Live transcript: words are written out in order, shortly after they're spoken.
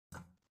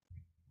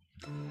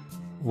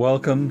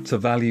Welcome to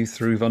Value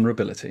Through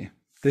Vulnerability.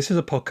 This is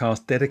a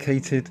podcast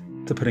dedicated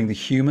to putting the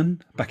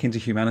human back into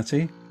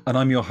humanity, and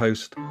I'm your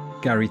host,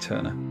 Gary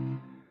Turner.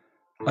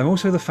 I'm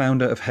also the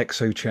founder of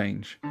Hexo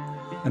Change,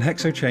 and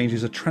Hexo Change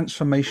is a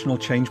transformational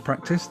change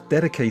practice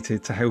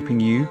dedicated to helping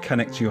you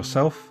connect to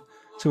yourself,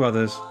 to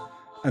others,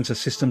 and to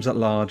systems at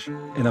large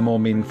in a more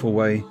meaningful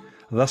way,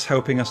 thus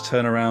helping us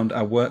turn around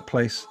our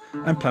workplace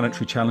and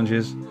planetary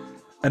challenges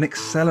and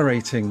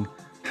accelerating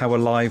how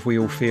alive we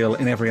all feel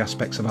in every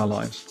aspect of our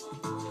lives.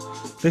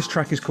 This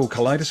track is called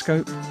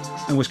Kaleidoscope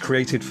and was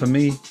created for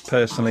me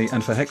personally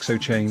and for Hexo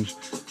Change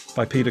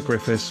by Peter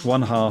Griffiths,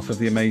 one half of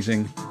the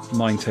amazing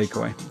Mind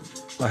Takeaway.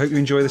 I hope you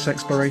enjoy this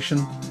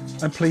exploration,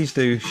 and please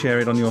do share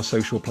it on your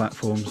social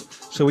platforms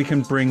so we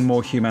can bring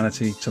more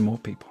humanity to more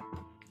people.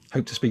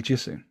 Hope to speak to you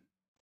soon.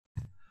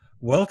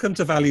 Welcome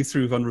to Value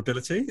Through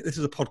Vulnerability. This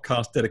is a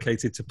podcast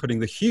dedicated to putting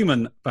the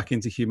human back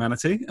into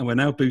humanity, and we're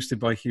now boosted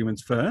by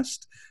Humans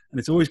First. And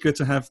it's always good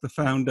to have the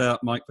founder,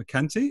 Mike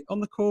Vacanti, on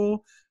the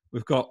call.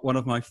 We've got one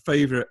of my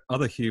favorite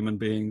other human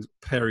beings,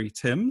 Perry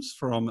Timms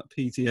from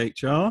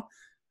PTHR,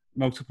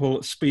 multiple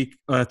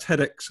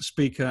TEDx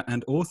speaker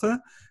and author.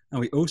 And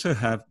we also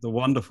have the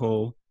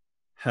wonderful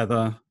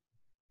Heather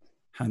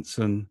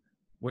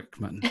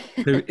Hanson-Wickman,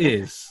 who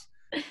is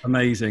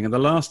amazing. And the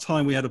last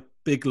time we had a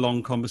big,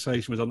 long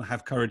conversation was on the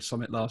Have Courage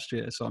Summit last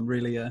year. So I'm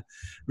really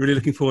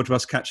looking forward to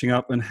us catching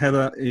up. And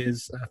Heather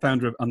is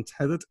founder of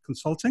Untethered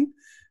Consulting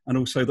and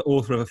also the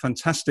author of a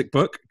fantastic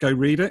book, go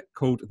read it,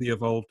 called The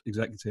Evolved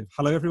Executive.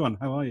 Hello, everyone.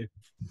 How are you?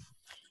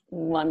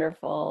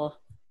 Wonderful.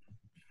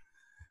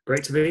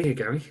 Great to be here,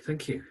 Gary.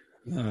 Thank you.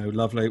 Oh,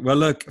 lovely. Well,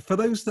 look, for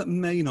those that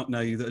may not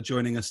know you that are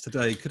joining us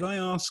today, could I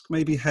ask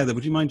maybe Heather,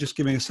 would you mind just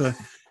giving us a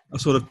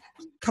sort of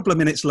couple of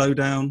minutes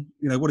lowdown?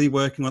 You know, what are you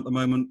working on at the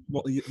moment?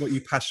 What are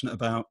you passionate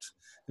about?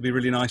 It'd be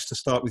really nice to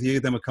start with you.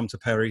 Then we'll come to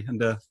Perry, and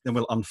then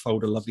we'll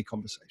unfold a lovely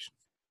conversation.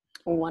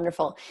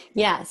 Wonderful.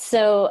 Yeah.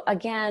 So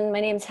again, my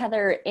name's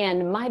Heather,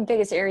 and my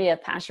biggest area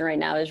of passion right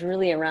now is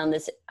really around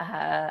this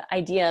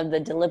idea of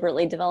the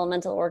deliberately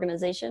developmental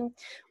organization,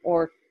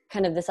 or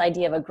kind of this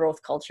idea of a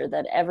growth culture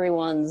that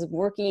everyone's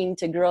working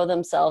to grow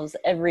themselves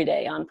every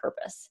day on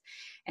purpose.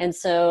 And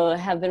so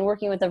have been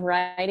working with a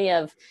variety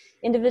of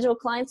individual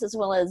clients as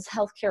well as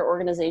healthcare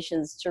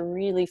organizations to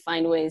really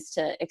find ways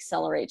to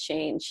accelerate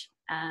change.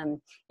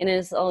 And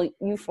as all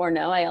you four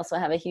know, I also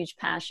have a huge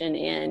passion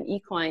in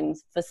equine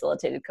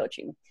facilitated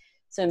coaching.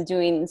 So I'm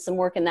doing some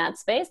work in that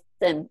space,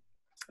 and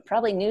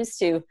probably news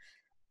to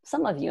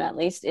some of you at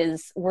least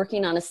is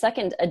working on a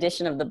second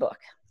edition of the book.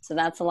 So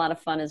that's a lot of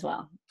fun as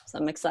well. So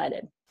I'm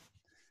excited.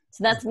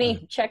 So that's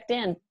me, checked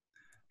in.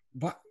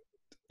 What?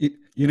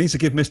 You need to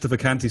give Mr.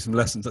 Vacanti some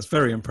lessons. That's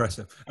very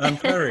impressive.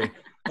 Perry,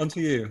 on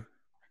to you.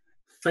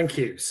 Thank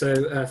you.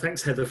 So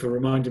thanks, Heather, for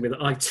reminding me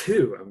that I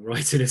too am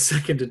writing a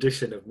second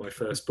edition of my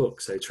first book.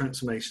 So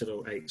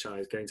Transformational HR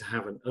is going to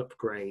have an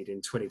upgrade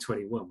in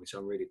 2021, which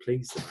I'm really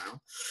pleased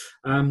about.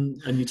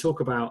 And you talk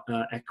about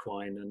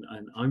equine,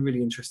 and I'm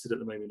really interested at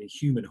the moment in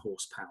human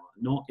horsepower,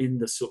 not in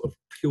the sort of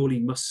purely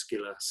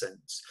muscular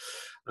sense,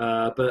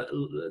 but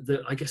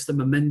I guess the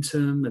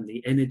momentum and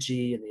the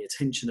energy and the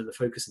attention and the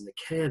focus and the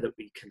care that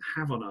we can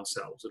have on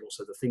ourselves, and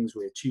also the things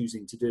we're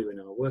choosing to do in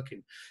our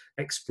working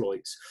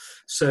exploits.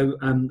 So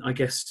I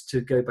guess to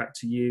go back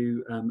to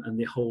you and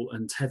the whole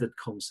untethered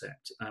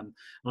concept,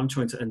 I'm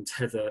trying to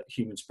untether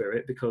human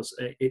spirit because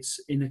it's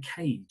in a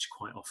cage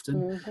quite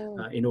often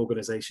in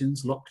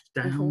organizations, locked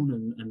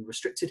down and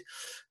restricted.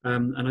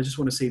 And I just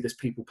want to see this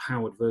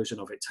people-powered version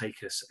of it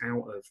take us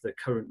out of the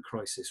current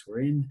crisis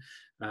we're in.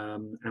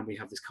 And we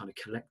have this kind of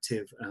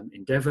collective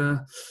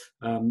endeavor.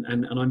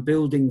 And I'm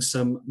building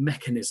some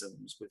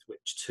mechanisms with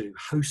which to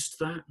host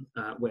that,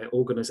 where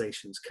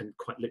organizations can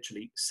quite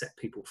literally set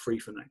people free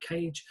from that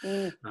cage.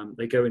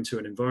 They go into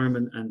an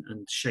environment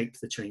and shape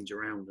the change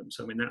around them.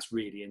 So, I mean, that's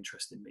really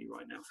interesting me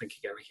right now. Thank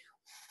you, Gary.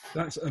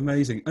 That's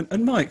amazing.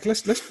 And Mike,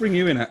 let's bring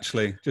you in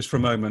actually, just for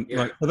a moment. Yeah.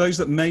 Like, for those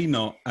that may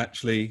not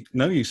actually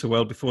know you so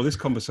well before this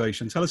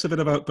conversation, tell us a bit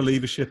about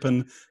Believership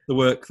and the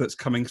work that's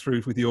coming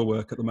through with your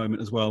work at the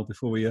moment as well,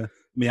 before we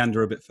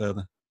meander a bit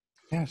further.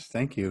 Yes,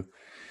 thank you.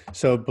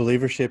 So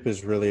Believership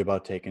is really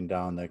about taking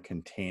down the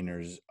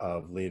containers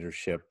of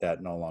leadership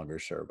that no longer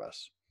serve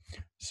us.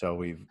 So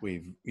we've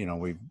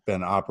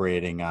been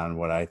operating on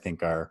what I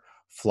think are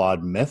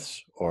flawed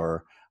myths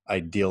or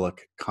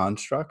idyllic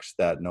constructs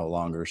that no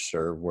longer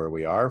serve where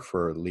we are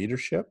for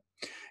leadership.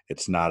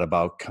 It's not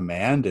about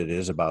command, it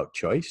is about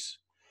choice.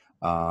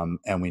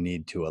 And we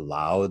need to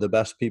allow the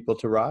best people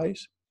to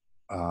rise.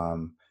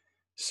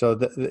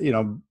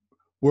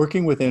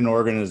 Working within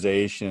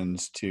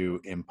organizations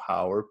to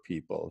empower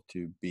people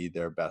to be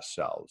their best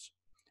selves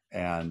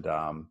and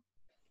to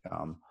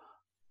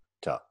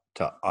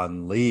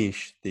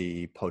unleash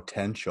the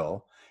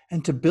potential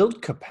and to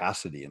build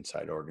capacity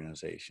inside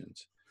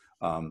organizations.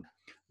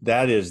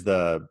 That is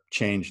the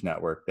change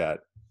network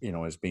that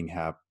is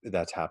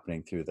that's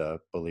happening through the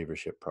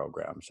Believership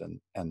programs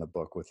and the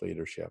book with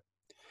leadership.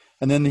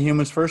 And then the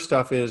Humans First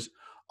stuff is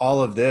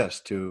all of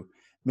this to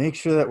make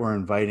sure that we're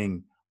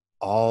inviting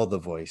all the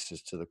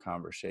voices to the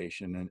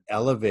conversation and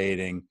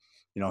elevating,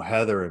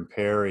 Heather and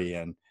Perry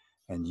and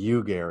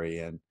you, Gary,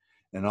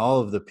 and all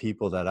of the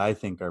people that I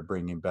think are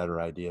bringing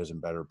better ideas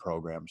and better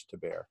programs to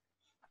bear,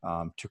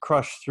 to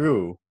crush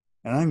through.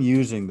 And I'm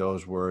using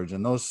those words,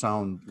 and those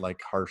sound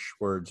like harsh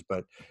words,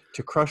 but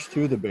to crush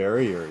through the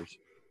barriers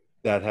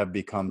that have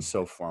become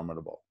so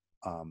formidable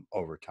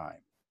over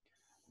time,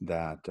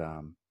 that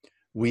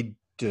we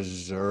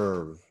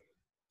deserve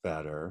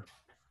better.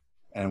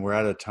 And we're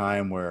at a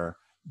time where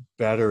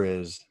better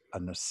is a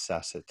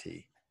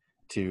necessity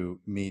to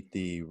meet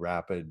the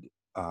rapid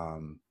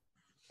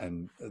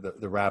and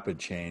the rapid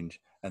change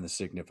and the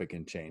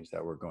significant change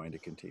that we're going to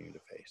continue to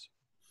face.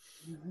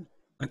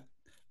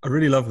 I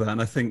really love that.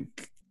 And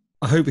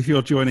I hope if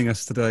you're joining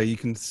us today, you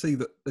can see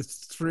that there's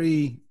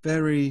three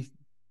very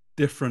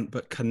different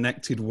but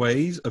connected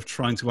ways of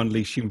trying to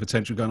unleash human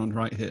potential going on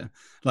right here.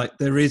 Like,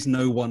 there is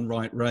no one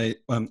right way.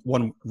 And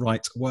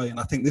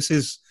I think this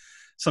is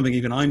something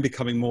even I'm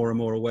becoming more and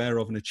more aware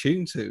of and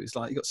attuned to. Is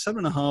like, you've got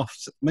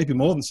 7.5, maybe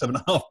more than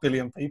 7.5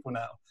 billion people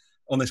now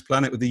on this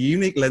planet with a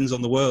unique lens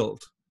on the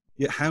world.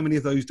 Yet how many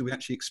of those do we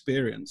actually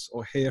experience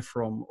or hear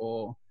from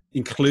or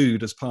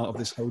include as part of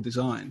this whole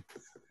design?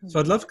 So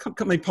I'd love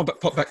to maybe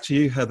pop back to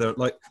you, Heather.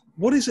 Like,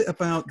 what is it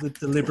about the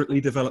deliberately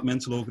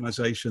developmental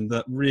organization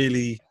that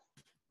really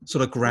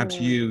sort of grabs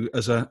you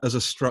as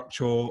a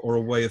structure or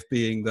a way of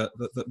being that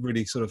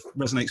really sort of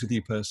resonates with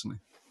you personally?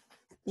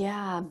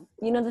 Yeah.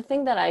 The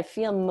thing that I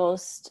feel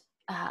most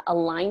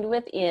aligned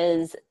with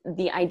is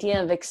the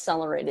idea of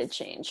accelerated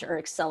change or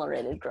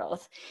accelerated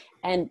growth.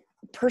 And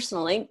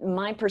personally,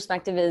 my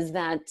perspective is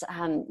that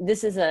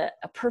this is a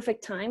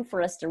perfect time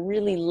for us to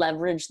really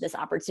leverage this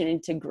opportunity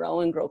to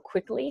grow and grow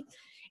quickly.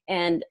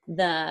 And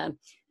the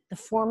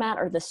format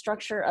or the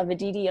structure of a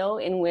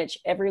DDO in which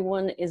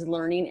everyone is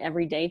learning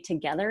every day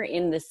together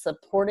in this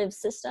supportive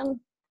system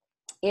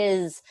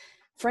is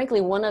frankly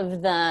one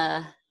of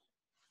the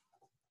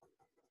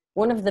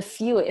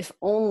few, if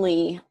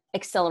only,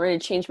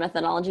 accelerated change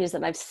methodologies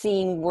that I've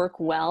seen work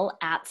well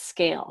at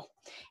scale.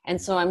 And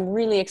so I'm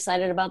really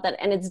excited about that.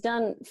 And it's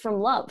done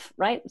from love,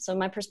 right? So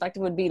my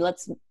perspective would be,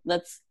 let's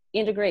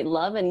integrate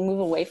love and move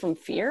away from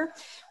fear.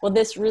 Well,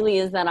 this really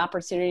is that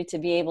opportunity to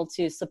be able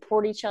to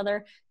support each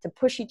other, to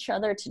push each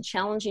other, to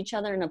challenge each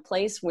other in a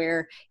place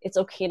where it's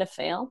okay to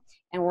fail,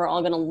 and we're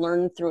all going to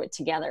learn through it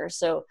together.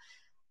 So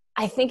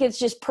I think it's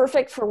just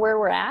perfect for where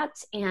we're at,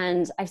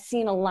 and I've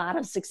seen a lot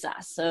of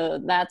success.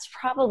 So that's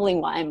probably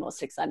why I'm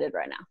most excited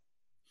right now.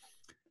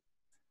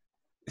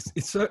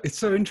 It's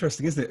so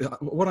interesting, isn't it?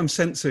 What I'm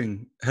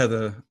sensing,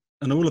 Heather,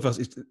 and all of us,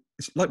 it's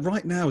like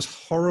right now, as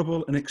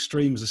horrible and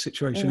extreme as the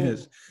situation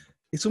is,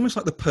 it's almost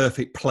like the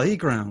perfect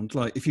playground.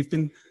 Like, if you've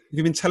been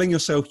telling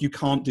yourself you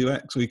can't do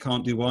X or you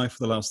can't do Y for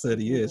the last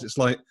 30 years, it's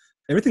like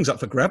everything's up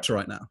for grabs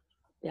right now.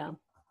 Yeah.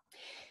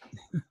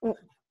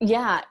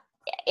 Yeah.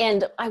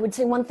 And I would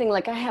say one thing,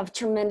 like, I have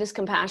tremendous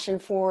compassion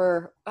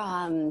for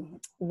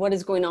what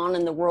is going on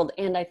in the world.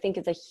 And I think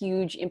it's a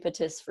huge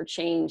impetus for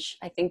change.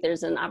 I think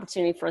there's an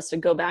opportunity for us to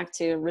go back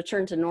to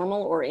return to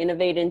normal, or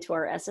innovate into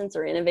our essence,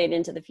 or innovate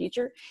into the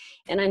future.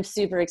 And I'm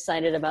super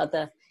excited about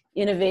the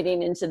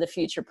innovating into the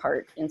future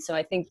part. And so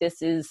I think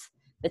this is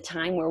the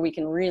time where we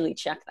can really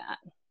check that.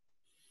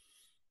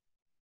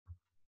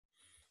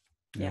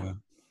 Yeah.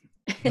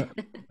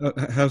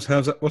 How's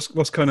that?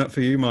 What's coming up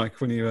for you, Mike,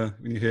 when you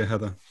hear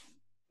Heather?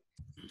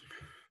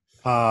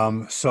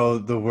 So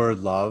the word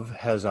love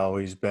has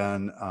always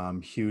been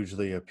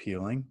hugely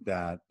appealing.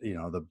 That,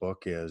 the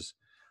book is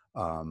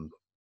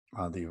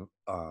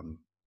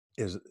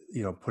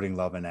putting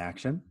love in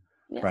action,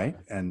 right?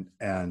 And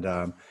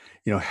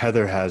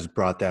Heather has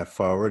brought that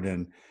forward,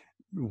 and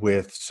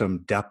with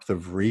some depth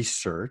of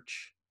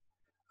research,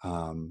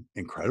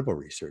 incredible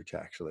research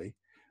actually.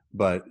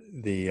 But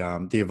the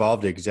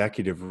Evolved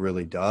Executive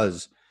really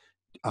does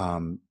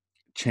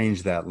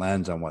change that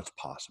lens on what's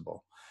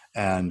possible.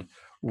 And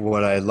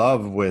what I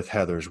love with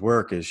Heather's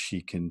work is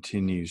she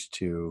continues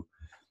to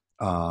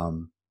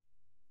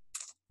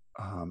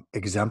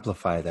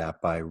exemplify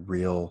that by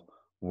real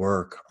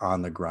work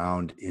on the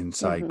ground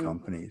inside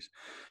companies.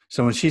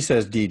 So when she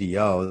says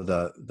DDO,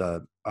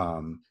 the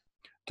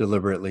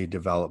deliberately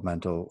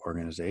developmental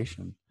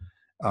organization,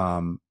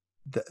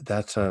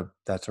 that's a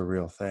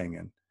real thing.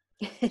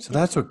 And so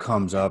that's what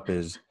comes up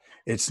is,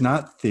 it's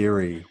not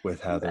theory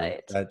with Heather,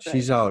 that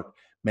she's out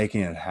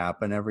making it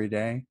happen every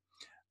day.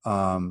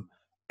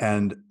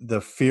 And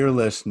the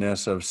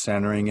fearlessness of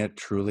centering it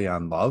truly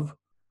on love,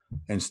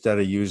 instead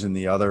of using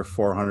the other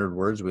 400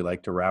 words we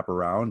like to wrap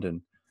around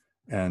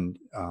and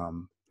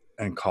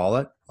call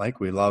it.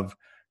 Like, we love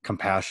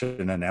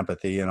compassion and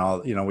empathy and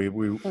all,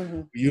 we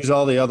use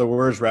all the other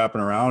words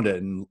wrapping around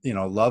it. And,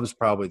 love's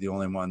probably the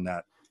only one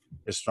that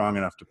is strong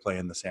enough to play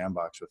in the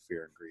sandbox with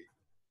fear and greed.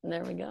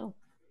 There we go.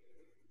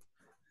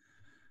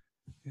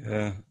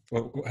 Yeah.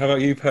 Well, how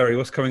about you, Perry?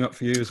 What's coming up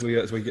for you as we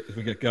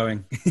get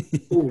going?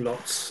 All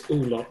lots, all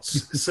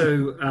lots.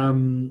 So,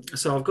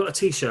 so I've got a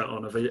T-shirt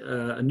on of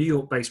a New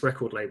York-based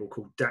record label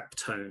called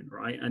Daptone,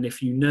 right? And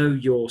if you know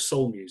your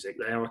soul music,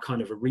 they are a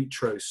kind of a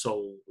retro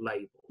soul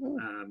label.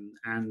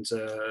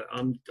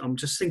 I'm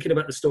just thinking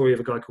about the story of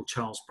a guy called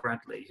Charles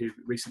Bradley, who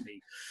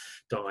recently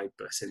died,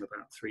 bless him,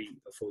 about 3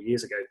 or 4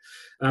 years ago.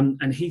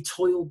 And he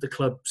toiled the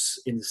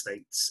clubs in the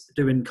States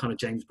doing kind of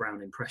James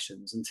Brown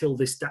impressions until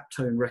this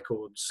Daptone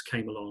Records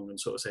came along and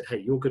sort of said, hey,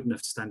 you're good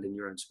enough to stand in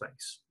your own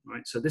space,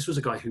 right? So this was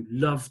a guy who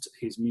loved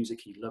his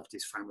music, he loved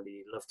his family,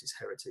 he loved his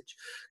heritage,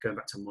 going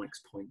back to Mike's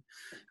point.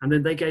 And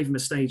then they gave him a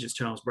stage as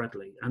Charles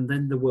Bradley, and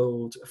then the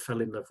world fell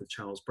in love with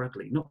Charles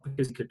Bradley, not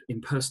because he could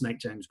impersonate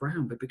James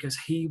Brown, but because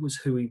he was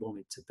who he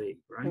wanted to be,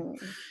 right?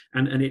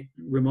 And it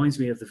reminds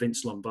me of the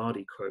Vince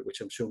Lombardi quote,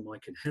 which I'm sure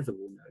Mike and Heather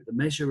will know. The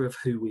measure of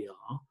who we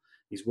are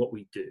is what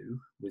we do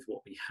with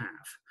what we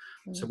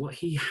have. So what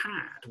he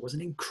had was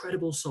an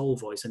incredible soul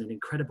voice and an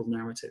incredible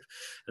narrative.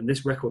 And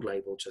this record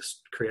label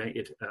just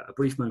created a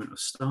brief moment of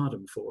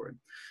stardom for him.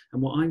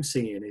 And what I'm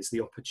seeing is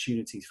the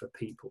opportunities for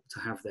people to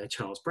have their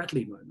Charles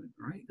Bradley moment,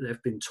 right?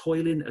 They've been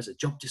toiling as a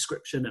job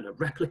description and a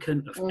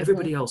replicant of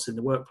everybody else in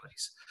the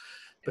workplace.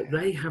 But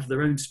they have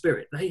their own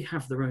spirit. They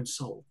have their own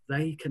soul.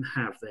 They can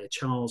have their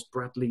Charles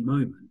Bradley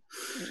moment.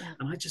 Yeah.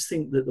 And I just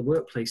think that the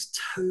workplace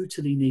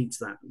totally needs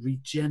that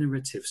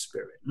regenerative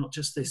spirit, not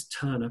just this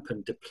turn up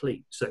and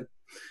deplete. So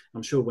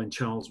I'm sure when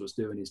Charles was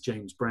doing his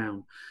James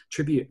Brown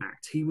tribute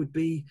act, he would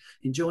be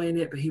enjoying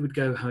it, but he would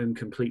go home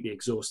completely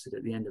exhausted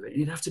at the end of it. And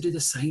he'd have to do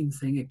the same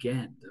thing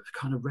again, the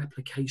kind of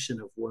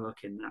replication of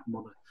work in that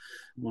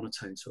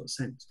monotone sort of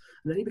sense.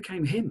 And then he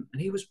became him,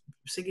 and he was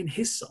singing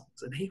his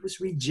songs, and he was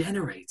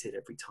regenerated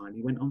every time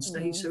he went on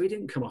stage. So he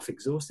didn't come off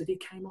exhausted, he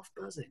came off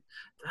buzzing.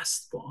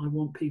 That's what I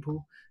want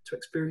people to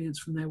experience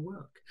from their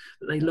work,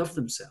 that they love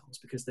themselves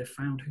because they've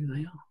found who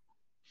they are.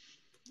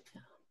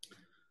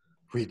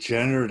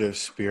 Regenerative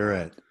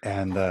spirit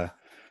and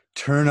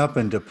turn up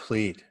and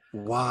deplete.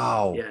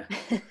 Wow.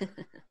 Yeah.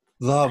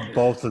 Love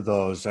both of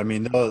those. I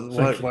mean,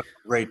 what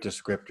great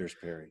descriptors,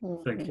 Perry.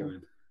 Thank you,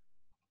 man.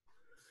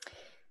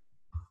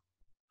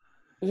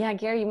 Yeah,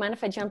 Gary, you mind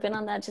if I jump in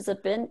on that just a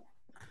bit?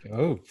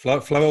 Oh, flow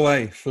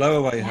away,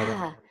 yeah.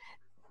 Heather.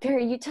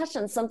 Perry, you touched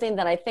on something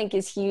that I think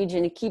is huge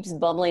and it keeps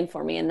bubbling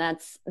for me, and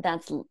that's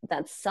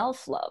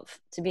self-love.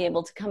 To be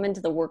able to come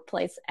into the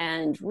workplace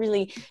and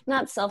really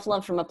not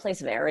self-love from a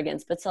place of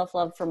arrogance, but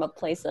self-love from a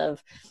place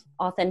of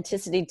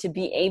authenticity, to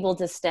be able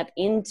to step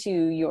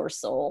into your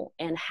soul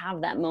and have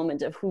that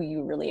moment of who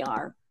you really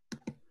are,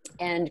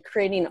 and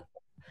creating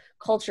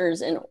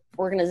cultures and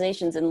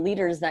organizations and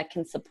leaders that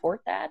can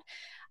support that.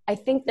 I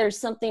think there's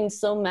something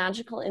so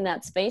magical in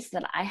that space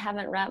that I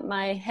haven't wrapped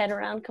my head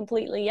around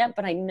completely yet,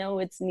 but I know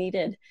it's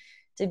needed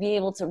to be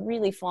able to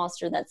really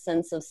foster that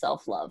sense of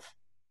self-love.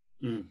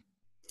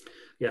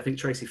 Yeah, I think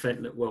Tracy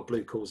Fenton at Well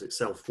Blue calls it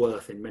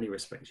self-worth in many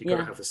respects. You've got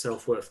to have the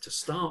self-worth to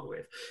start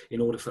with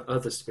in order for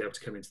others to be able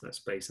to come into that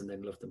space and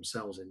then love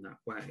themselves in that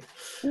way.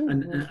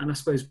 And I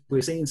suppose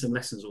we're seeing some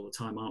lessons all the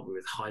time, aren't we,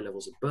 with high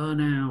levels of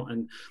burnout.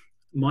 And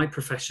my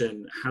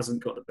profession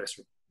hasn't got the best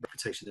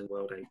reputation in the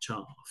world,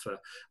 HR, for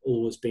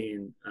always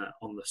being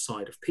on the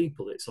side of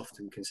people. It's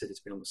often considered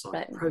to be on the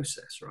side of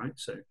process, right?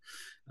 So,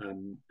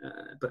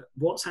 but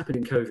what's happened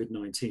in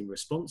COVID-19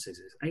 responses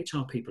is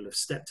HR people have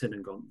stepped in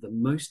and gone, the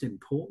most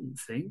important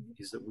thing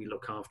is that we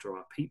look after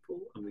our people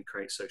and we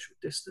create social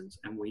distance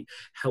and we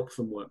help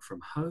them work from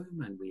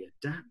home and we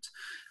adapt.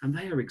 And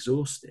they are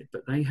exhausted,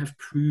 but they have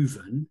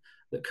proven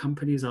that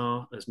companies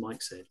are, as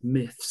Mike said,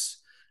 myths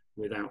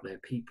without their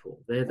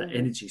people. They're the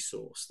energy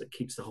source that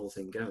keeps the whole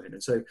thing going.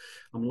 And so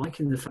I'm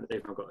liking the fact that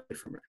they've now got a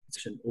different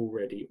reputation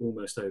already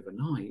almost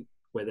overnight,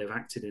 where they've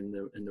acted in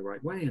the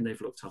right way and they've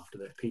looked after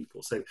their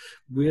people. So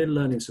we're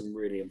learning some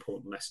really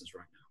important lessons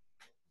right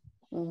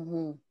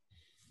now.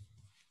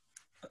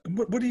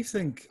 What do you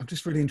think? I'm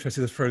just really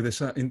interested to throw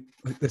this out in.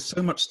 There's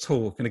so much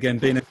talk, and again,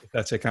 being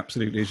empathetic,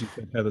 absolutely, as you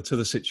said, Heather, to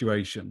the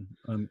situation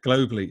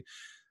globally.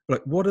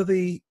 Like, what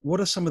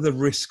are some of the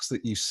risks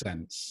that you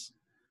sense?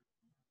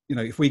 You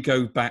know, if we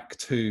go back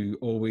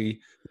to,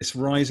 this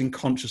rising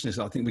consciousness,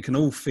 I think we can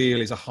all feel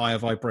is a higher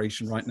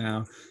vibration right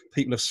now.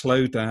 People have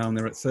slowed down.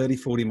 They're at 30,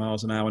 40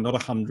 miles an hour, not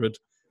 100.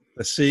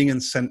 They're seeing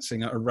and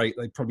sensing at a rate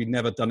they've probably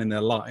never done in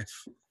their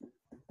life.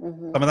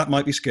 Some of that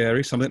might be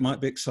scary. Some of it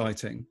might be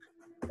exciting.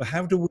 But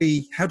how do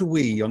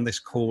we on this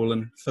call,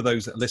 and for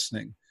those that are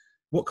listening,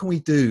 what can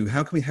we do?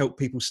 How can we help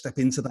people step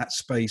into that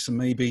space and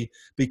maybe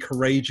be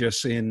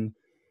courageous in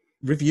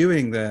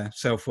reviewing their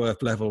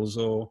self-worth levels,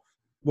 or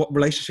what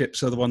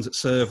relationships are the ones that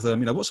serve them?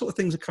 You know, what sort of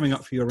things are coming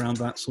up for you around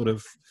that sort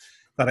of,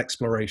 that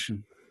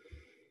exploration?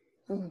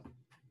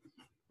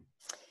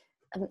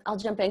 I'll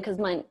jump in because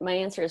my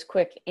answer is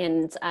quick,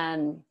 and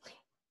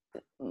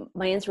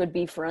my answer would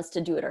be for us to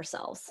do it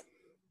ourselves.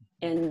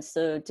 And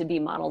so to be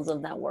models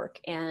of that work.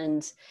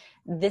 And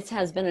this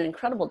has been an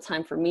incredible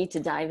time for me to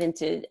dive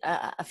into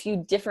a few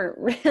different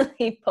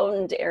really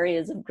potent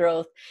areas of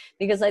growth,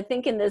 because I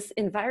think in this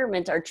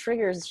environment, our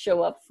triggers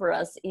show up for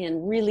us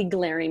in really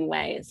glaring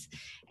ways.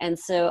 And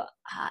so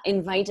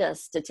invite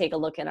us to take a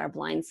look at our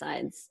blind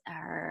sides,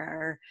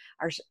 our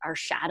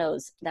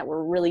shadows that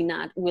we're really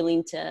not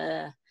willing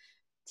to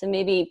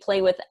maybe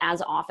play with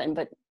as often,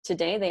 but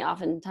today they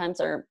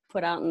oftentimes are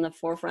put out in the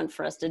forefront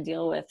for us to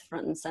deal with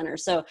front and center.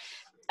 So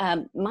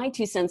my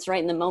 2 cents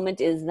right in the moment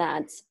is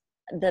that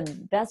the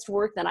best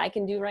work that I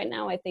can do right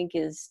now, I think,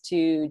 is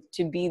to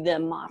be the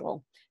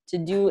model, to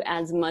do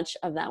as much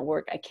of that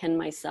work I can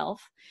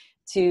myself,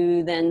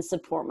 to then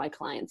support my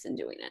clients in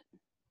doing it.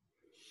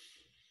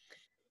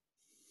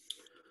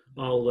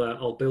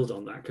 I'll build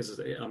on that, because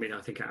I mean, I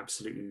think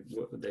absolutely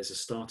there's a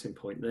starting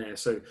point there.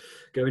 So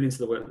going into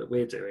the work that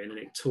we're doing, and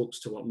it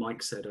talks to what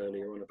Mike said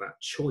earlier on about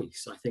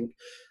choice. I think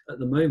at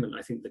the moment,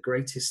 I think the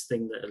greatest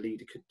thing that a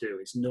leader could do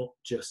is not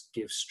just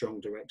give strong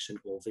direction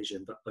or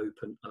vision, but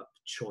open up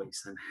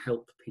choice and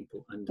help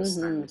people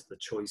understand the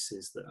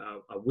choices that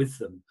are with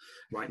them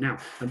right now.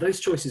 And those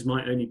choices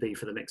might only be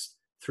for the next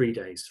 3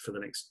 days, for the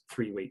next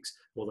 3 weeks,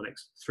 or the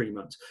next 3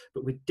 months,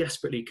 but we're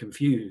desperately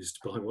confused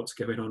by what's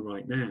going on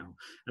right now.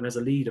 And as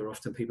a leader,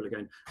 often people are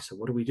going, so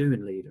what do we do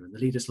in leader? And the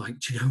leader's like,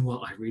 do you know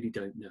what? I really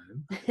don't know.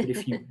 But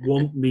if you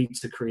want me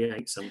to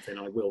create something,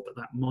 I will, but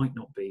that might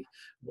not be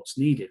what's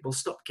needed. Well,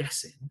 stop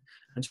guessing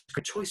and just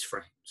create choice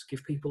frames,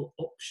 give people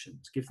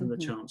options, give them the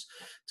chance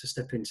to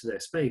step into their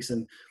space.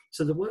 And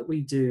so the work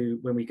we do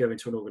when we go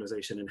into an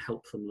organization and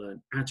help them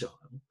learn Agile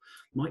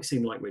might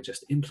seem like we're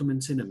just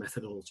implementing a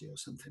methodology or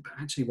something, but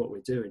actually what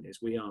we're doing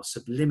is we are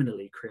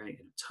subliminally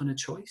creating a ton of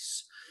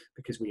choice,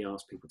 because we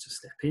ask people to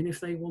step in if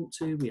they want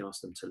to, we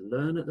ask them to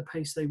learn at the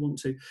pace they want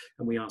to,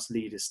 and we ask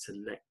leaders to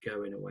let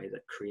go in a way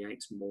that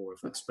creates more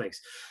of that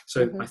space.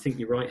 So I think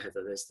you're right,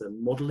 Heather, there's the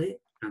model it,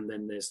 and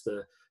then there's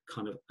the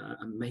kind of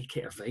make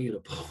it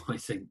available, I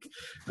think.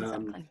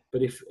 Exactly.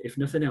 But if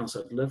nothing else,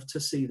 I'd love to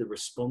see the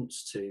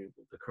response to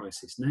the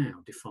crisis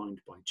now defined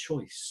by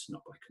choice,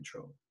 not by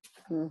control.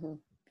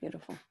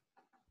 Beautiful.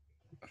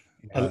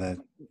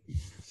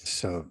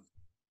 So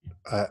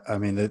I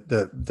mean,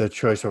 the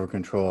choice over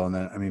control, and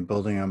then, I mean,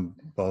 building on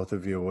both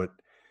of you,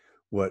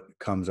 what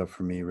comes up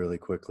for me really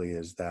quickly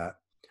is that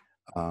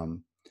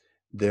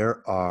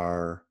there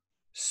are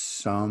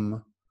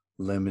some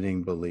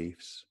limiting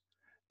beliefs.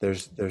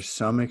 There's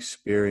some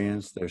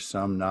experience, there's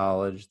some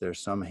knowledge, there's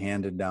some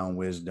handed down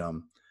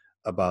wisdom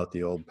about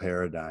the old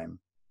paradigm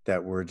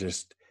that we're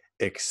just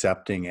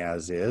accepting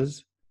as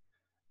is.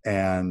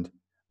 And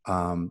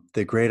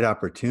the great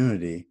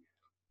opportunity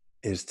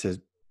is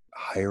to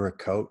hire a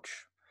coach.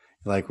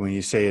 Like when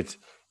you say it's,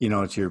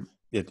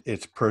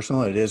 it's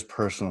personal, it is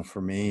personal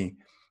for me,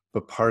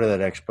 but part of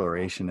that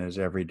exploration is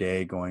every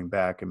day going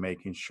back and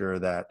making sure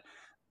that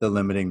the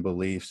limiting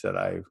beliefs that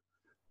I've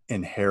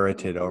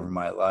inherited over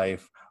my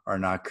life are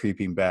not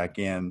creeping back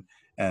in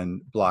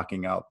and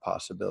blocking out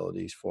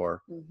possibilities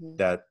for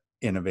that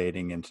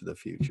innovating into the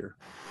future.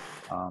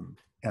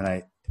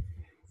 And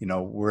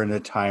we're in a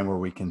time where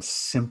we can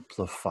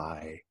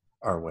simplify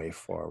our way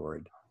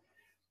forward.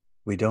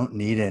 We don't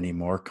need any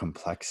more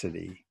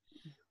complexity.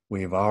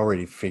 We've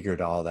already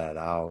figured all that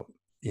out.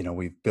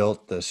 We've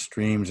built the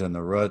streams and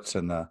the roots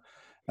and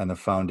the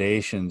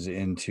foundations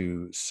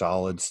into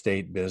solid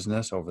state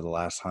business over the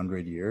last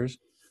 100 years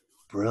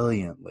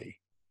brilliantly.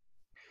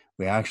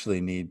 We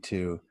actually need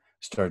to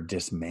start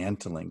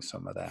dismantling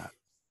some of that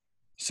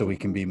so we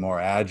can be more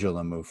agile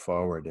and move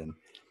forward. And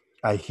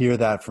I hear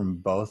that from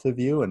both of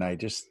you, and I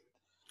just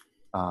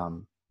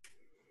wanted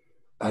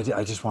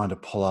to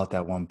pull out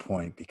that one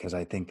point, because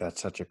I think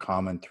that's such a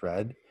common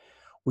thread.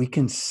 We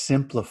can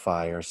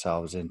simplify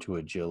ourselves into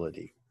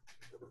agility.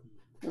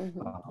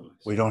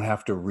 We don't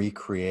have to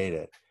recreate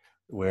it.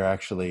 We're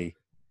actually,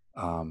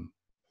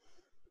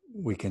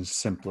 we can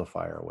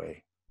simplify our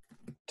way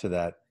to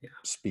that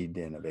speed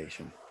to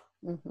innovation.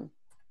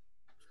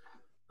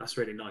 That's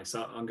really nice.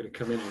 I'm going to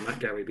come in on that,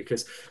 Gary,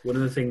 because one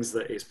of the things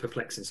that is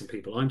perplexing some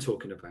people I'm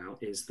talking about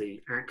is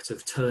the act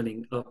of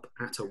turning up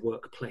at a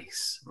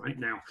workplace. Right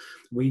now,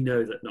 we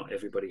know that not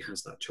everybody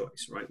has that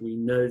choice, right? We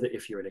know that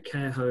if you're in a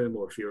care home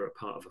or if you're a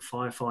part of a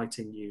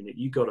firefighting unit,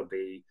 you got to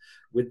be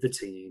with the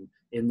team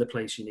in the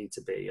place you need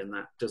to be. And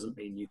that doesn't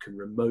mean you can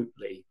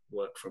remotely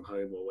work from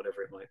home or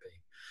whatever it might be.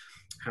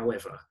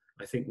 However,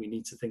 I think we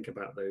need to think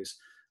about those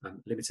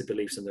limited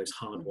beliefs and those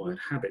hardwired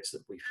habits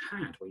that we've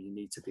had, where you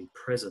need to be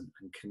present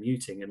and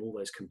commuting, and all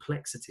those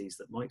complexities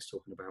that Mike's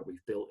talking about,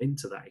 we've built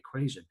into that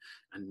equation.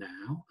 And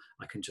now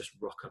I can just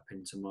rock up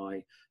into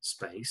my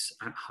space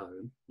at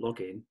home,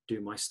 log in, do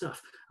my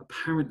stuff.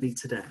 Apparently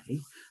today,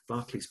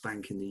 Barclays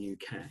Bank in the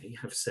UK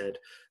have said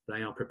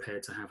they are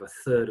prepared to have a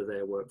third of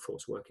their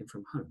workforce working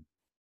from home.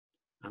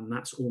 And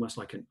that's almost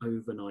like an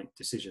overnight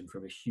decision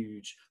from a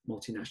huge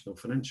multinational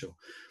financial.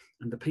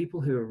 And the people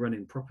who are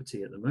running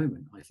property at the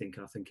moment, I think,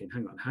 are thinking,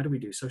 hang on, how do we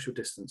do social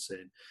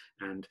distancing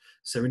and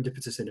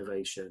serendipitous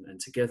innovation and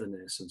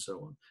togetherness and so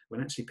on, when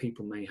actually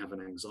people may have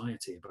an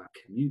anxiety about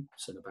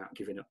commutes and about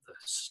giving up the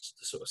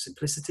sort of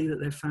simplicity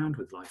that they've found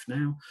with life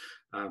now.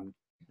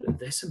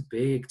 There's some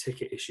big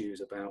ticket issues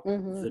about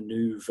the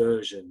new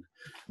version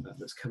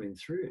that's coming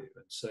through.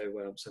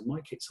 And so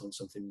Mike hits on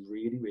something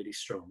really, really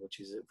strong, which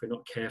is if we're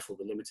not careful,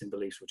 the limiting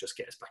beliefs will just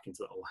get us back into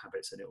the old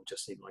habits and it will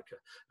just seem like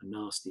a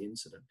nasty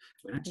incident.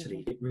 When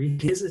actually it really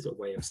is a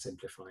way of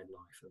simplifying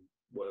life and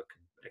work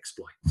and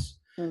exploits.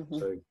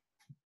 So,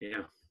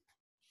 yeah.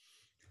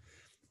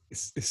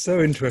 It's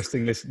so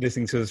interesting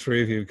listening to the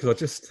three of you,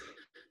 because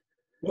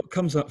what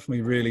comes up for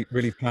me really,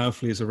 really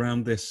powerfully is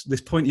around this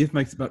point you've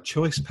made about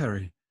choice,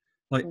 Perry.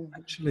 Like,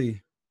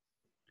 actually,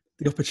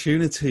 the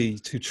opportunity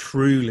to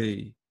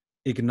truly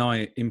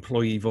ignite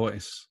employee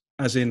voice,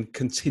 as in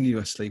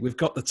continuously. We've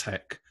got the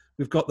tech,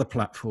 we've got the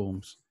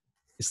platforms.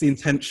 It's the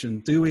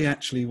intention. Do we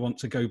actually want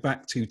to go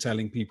back to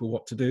telling people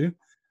what to do,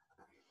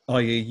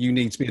 i.e. you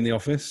need to be in the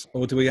office,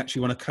 or do we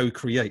actually want to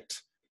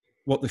co-create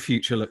what the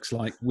future looks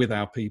like with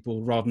our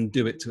people rather than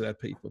do it to their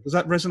people? Does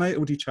that resonate, or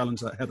would you challenge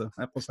that, Heather?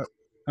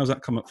 How's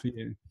that come up for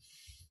you?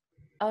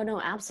 Oh,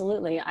 no,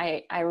 absolutely.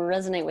 I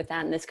resonate with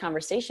that in this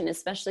conversation,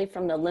 especially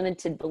from the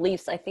limited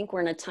beliefs. I think we're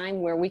in a time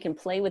where we can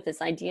play with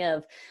this idea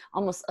of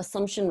almost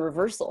assumption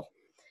reversal.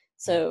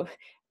 So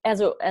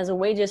as a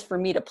way just for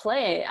me to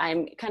play,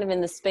 I'm kind of in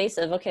the space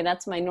of, okay,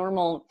 that's my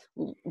normal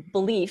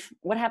belief.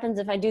 What happens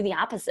if I do the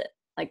opposite?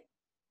 Like,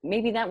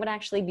 maybe that would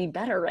actually be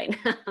better right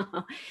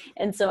now.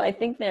 And so I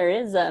think there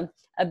is a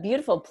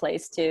beautiful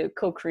place to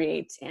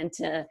co-create and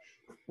to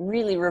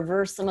really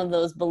reverse some of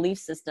those belief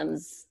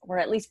systems, or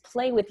at least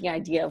play with the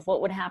idea of what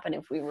would happen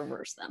if we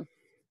reverse them.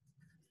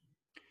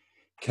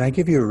 Can I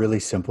give you a really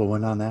simple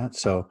one on that?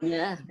 So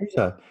Yeah.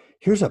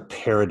 here's a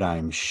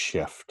paradigm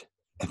shift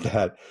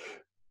that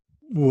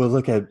we'll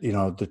look at,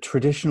 the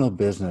traditional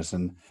business.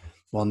 And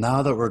well,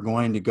 now that we're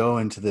going to go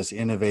into this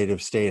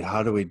innovative state,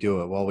 how do we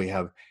do it? Well, we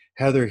have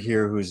Heather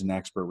here, who's an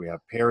expert. We have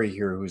Perry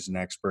here, who's an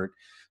expert.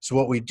 So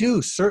what we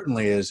do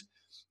certainly is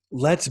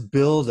let's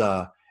build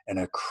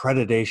an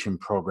accreditation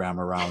program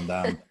around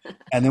them.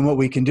 And then what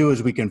we can do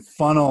is we can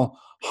funnel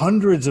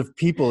hundreds of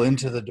people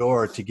into the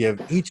door to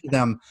give each of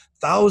them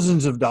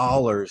thousands of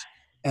dollars,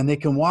 and they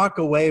can walk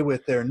away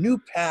with their new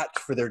patch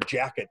for their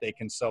jacket they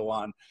can sew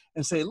on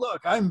and say,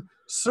 look, I'm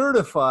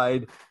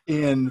certified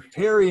in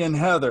Perry and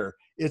Heather.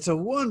 It's a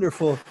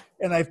wonderful,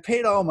 and I've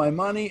paid all my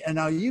money, and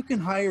now you can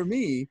hire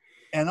me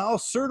and I'll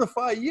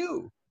certify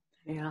you.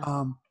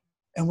 Yeah.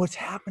 And what's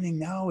happening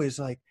now is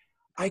like,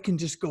 I can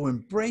just go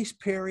embrace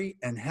Perry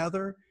and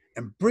Heather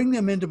and bring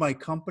them into my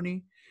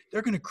company.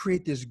 They're going to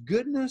create this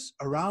goodness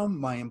around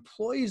my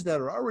employees that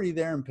are already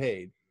there and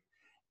paid.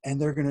 And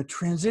they're going to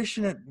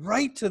transition it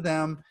right to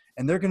them,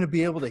 and they're going to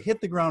be able to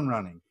hit the ground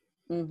running.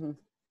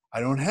 I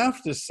don't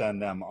have to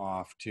send them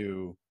off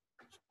to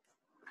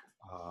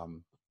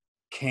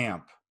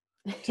camp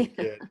to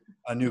get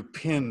a new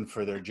pin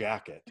for their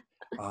jacket.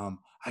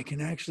 I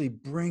can actually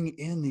bring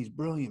in these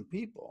brilliant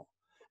people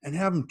and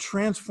have them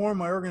transform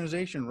my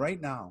organization right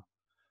now.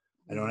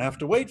 I don't have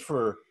to wait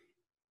for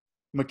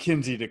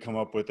McKinsey to come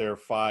up with their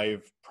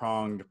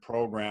 5-pronged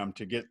program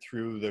to get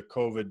through the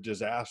COVID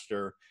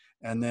disaster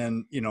and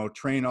then,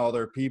 train all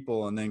their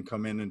people and then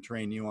come in and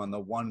train you on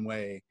the one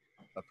way,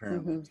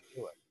 apparently, to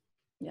do it.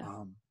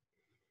 Yeah.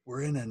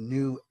 We're in a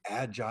new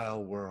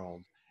agile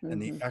world,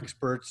 and the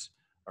experts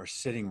are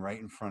sitting right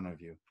in front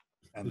of you.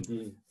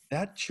 And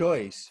that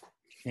choice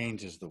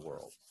changes the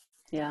world.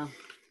 Yeah.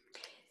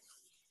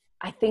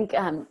 I think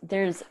I've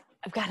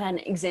got an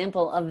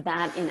example of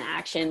that in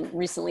action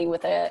recently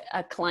with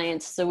a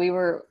client. So we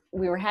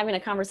were having a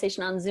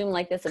conversation on Zoom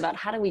like this about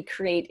how do we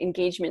create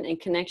engagement and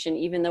connection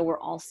even though we're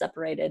all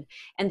separated.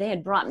 And they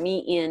had brought me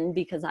in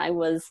because I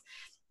was,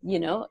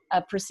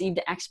 a perceived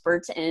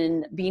expert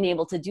in being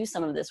able to do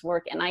some of this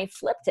work. And I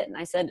flipped it and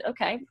I said,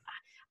 okay,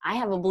 I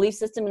have a belief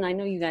system, and I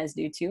know you guys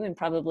do too, and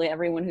probably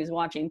everyone who's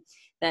watching,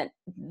 that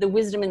the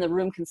wisdom in the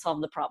room can solve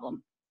the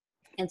problem.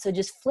 And so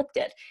just flipped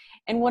it.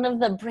 And one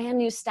of the brand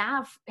new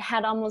staff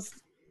had almost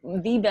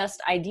the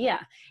best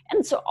idea.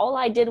 And so all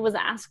I did was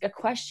ask a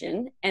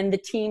question, and the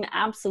team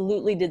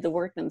absolutely did the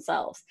work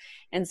themselves.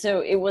 And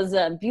so it was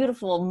a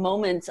beautiful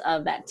moment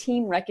of that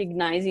team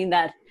recognizing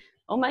that,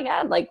 oh my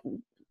God, like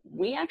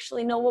we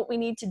actually know what we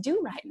need to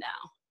do right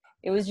now.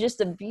 It was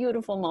just a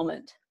beautiful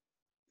moment.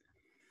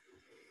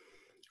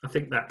 I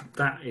think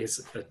that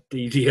is a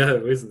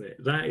DDO, isn't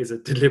it? That is a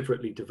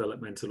deliberately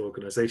developmental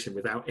organization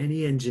without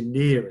any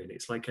engineering.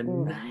 It's like a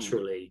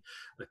naturally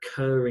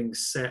occurring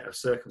set of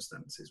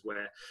circumstances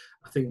where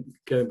I think,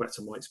 going back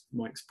to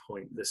Mike's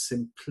point, the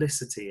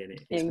simplicity in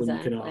it is when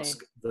you can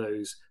ask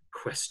those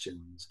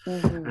questions.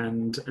 Mm-hmm.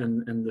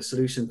 And the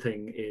solution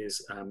thing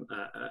is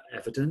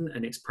evident,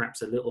 and it's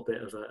perhaps a little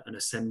bit of an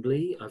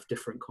assembly of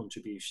different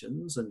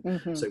contributions, and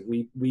Mm-hmm. so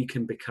we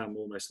can become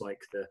almost like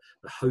the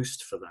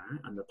host for that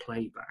and the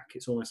playback.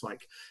 It's almost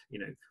like, you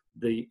know,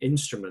 the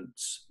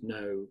instruments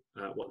know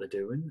what they're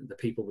doing, the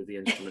people with the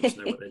instruments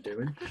know what they're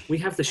doing. We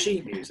have the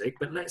sheet music,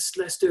 but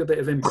let's do a bit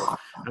of improv,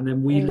 and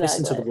then we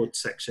listen to the wood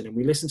section and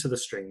we listen to the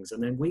strings,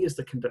 and then we as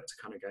the conductor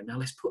kind of go, now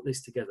let's put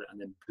this together,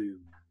 and then boom.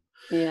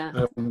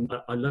 Yeah.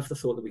 I love the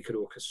thought that we could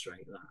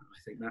orchestrate that. I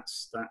think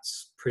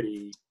that's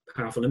pretty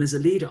powerful. And as a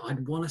leader,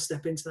 I'd want to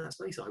step into that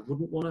space. I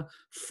wouldn't want to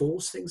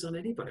force things on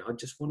anybody. I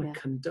just want to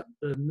conduct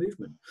the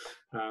movement.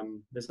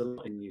 There's a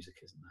lot in music,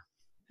 isn't there?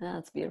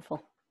 That's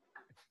beautiful.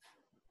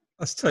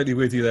 That's totally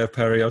with you there,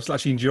 Perry. I was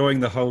actually enjoying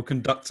the whole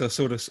conductor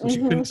sort of, which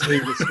you couldn't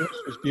see,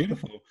 was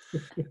beautiful.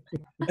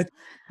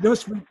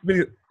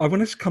 Really, I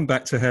want to come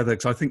back to Heather,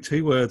 because I think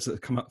two words that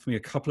have come up for me a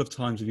couple of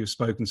times as you've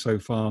spoken so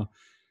far: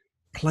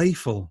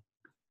 playful.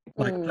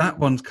 Like that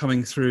one's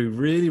coming through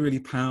really, really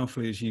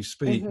powerfully as you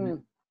speak. Mm-hmm.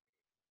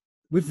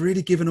 We've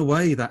really given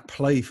away that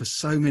play for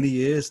so many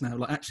years now,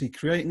 like actually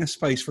creating a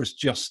space for us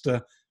just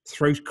to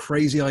throw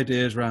crazy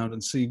ideas around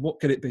and see what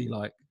could it be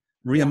like.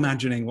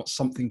 Reimagining what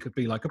something could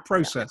be like, a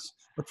process,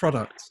 a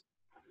product.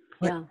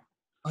 Like,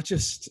 I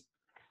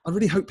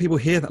really hope people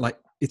hear that, like,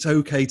 it's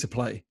okay to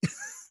play.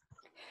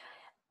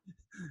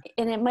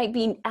 And it might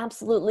be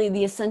absolutely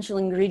the essential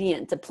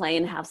ingredient to play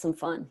and have some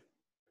fun.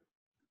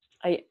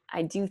 I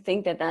do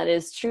think that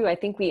is true. I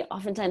think we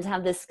oftentimes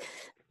have this,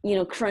 you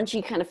know,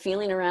 crunchy kind of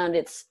feeling around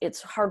it's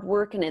hard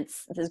work, and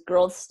it's this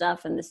growth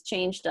stuff and this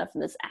change stuff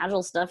and this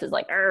agile stuff is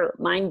like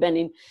mind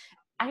bending.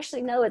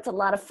 Actually, no, it's a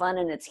lot of fun,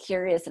 and it's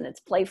curious, and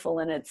it's playful,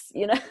 and it's,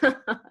 you know,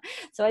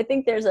 so I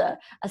think there's a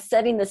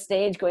setting the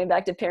stage, going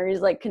back to Perry's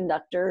like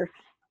conductor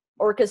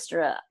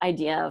orchestra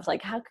idea of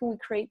like, how can we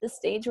create the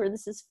stage where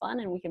this is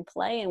fun and we can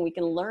play and we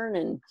can learn,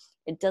 and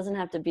it doesn't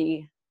have to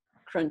be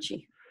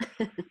crunchy.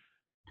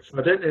 So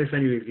I don't know if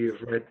any of you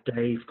have read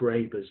Dave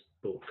Graeber's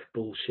book,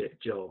 Bullshit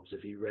Jobs.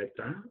 Have you read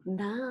that?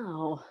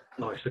 No.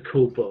 Oh, it's a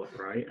cool book,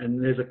 right?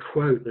 And there's a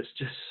quote that's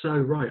just so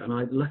right. And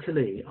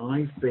luckily,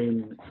 I've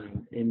been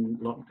in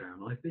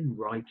lockdown, I've been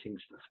writing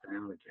stuff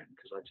down again,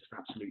 because I just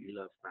absolutely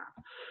love that.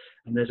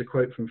 And there's a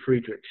quote from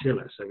Friedrich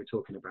Schiller. So we're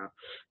talking about,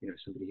 you know,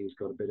 somebody who's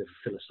got a bit of a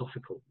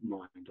philosophical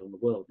mind on the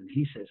world. And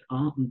he says,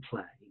 art and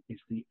play is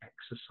the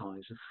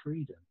exercise of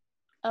freedom.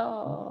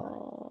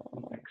 Oh,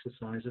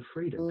 Exercise of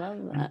freedom.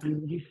 Love that.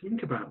 And you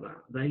think about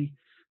that.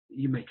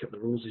 You make up the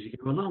rules as you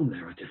go along.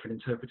 There are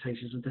different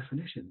interpretations and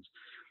definitions.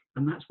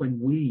 And that's when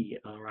we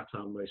are at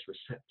our most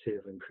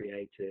receptive and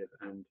creative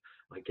and,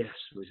 I guess,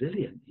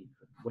 resilient, even,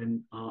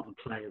 when art and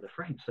play are the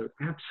frame. So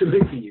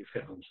absolutely you've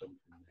hit on something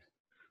there.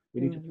 We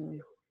need to feel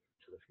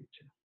to the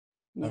future.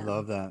 I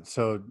love that.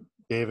 So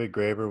David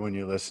Graeber, when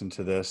you listen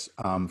to this,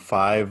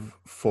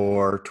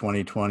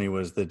 5/4/2020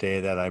 was the day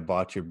that I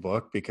bought your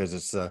book, because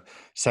it's the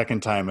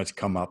second time it's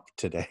come up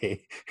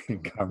today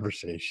in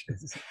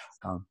conversations.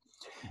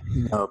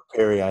 You know,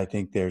 Perry, I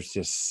think there's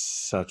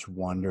just such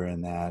wonder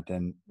in that.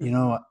 And, you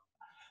know,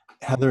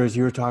 Heather, as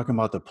you were talking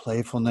about the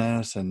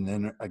playfulness, and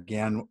then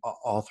again,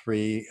 all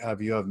three of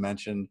you have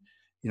mentioned,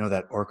 you know,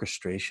 that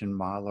orchestration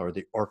model or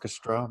the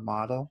orchestra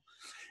model,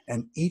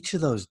 and each of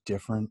those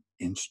different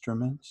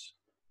instruments,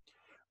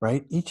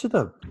 right? Each of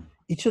the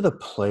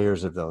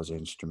players of those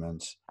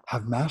instruments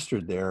have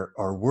mastered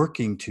are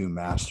working to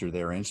master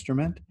their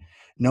instrument,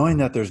 knowing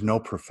that there's no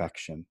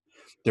perfection.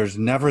 There's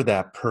never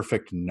that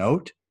perfect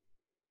note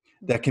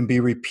that can be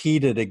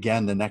repeated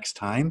again the next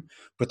time,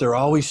 but they're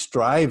always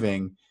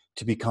striving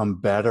to become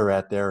better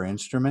at their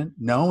instrument,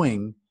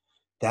 knowing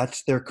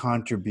that's their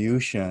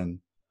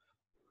contribution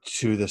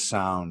to the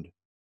sound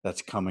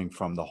that's coming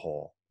from the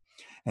whole.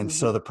 And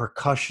so the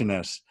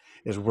percussionist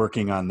is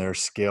working on their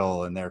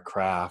skill and their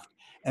craft,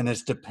 and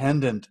it's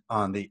dependent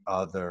on the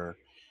other.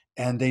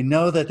 And they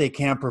know that they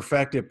can't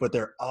perfect it, but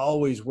they're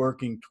always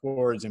working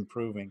towards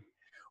improving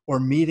or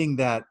meeting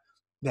that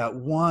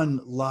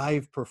one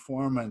live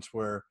performance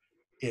where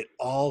it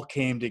all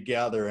came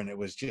together and it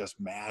was just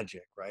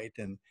magic, right?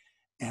 And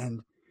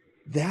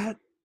that,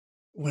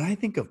 when I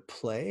think of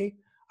play,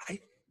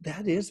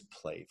 that is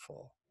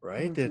playful,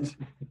 right? It's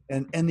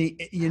and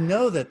you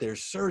know that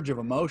there's surge of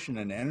emotion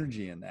and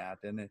energy in that,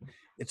 and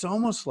it's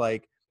almost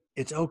like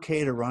it's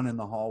okay to run in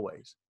the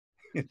hallways.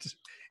 It's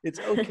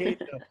okay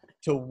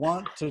to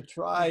want to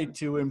try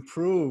to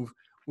improve,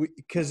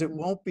 because it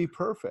won't be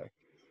perfect,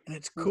 and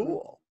it's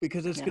cool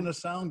because it's going to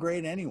sound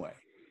great anyway.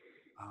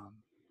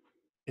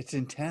 It's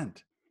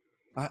intent.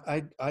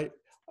 I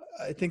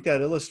think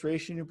that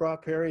illustration you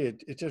brought, Perry,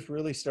 it just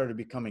really started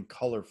becoming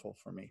colorful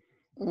for me.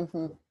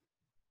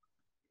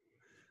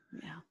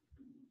 Yeah.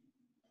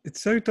 It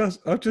so does.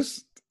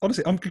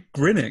 I'm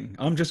grinning.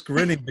 I'm just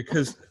grinning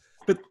because,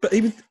 but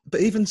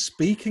even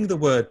speaking the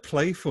word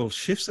playful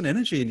shifts an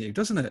energy in you,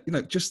 doesn't it? You know,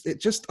 it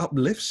just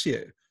uplifts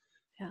you.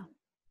 Yeah.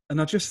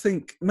 And I just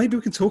think maybe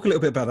we can talk a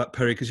little bit about that,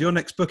 Perry, because your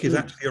next book is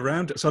actually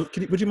around it. So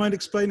would you mind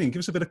explaining? Give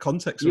us a bit of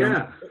context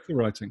around what you're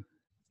writing.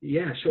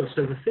 Yeah, sure.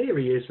 So the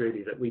theory is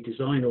really that we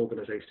design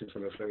organizations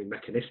from a very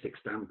mechanistic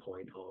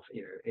standpoint of,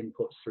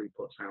 inputs,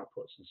 throughputs,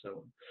 outputs, and so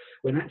on.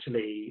 When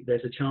actually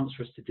there's a chance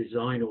for us to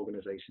design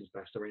organizations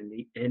best around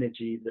the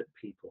energy that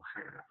people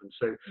have. And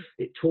so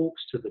it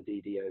talks to the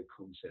DDO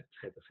concept,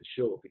 Heather, for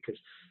sure, because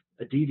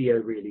a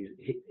DDO really,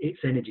 its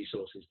energy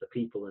sources, the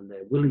people and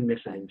their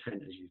willingness and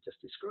intent, as you've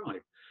just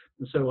described.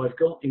 And so I've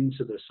got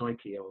into the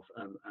psyche of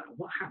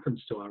what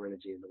happens to our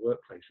energy in the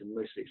workplace, and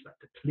mostly it's that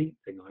deplete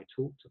thing I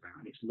talked about,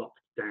 and it's locked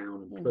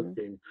down and plugged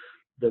in.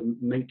 The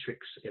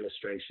Matrix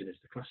illustration is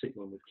the classic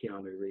one with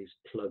Keanu Reeves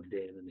plugged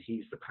in, and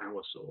he's the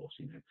power source.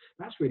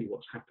 That's really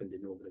what's happened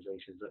in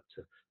organizations up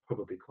to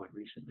probably quite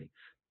recently.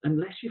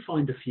 Unless you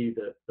find a few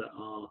that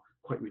are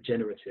quite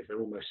regenerative, they're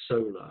almost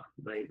solar.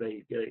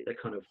 They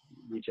kind of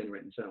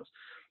regenerate themselves.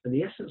 And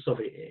the essence of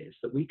it is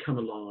that we come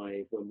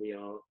alive when we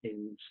are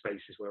in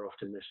spaces where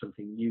often there's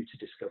something new to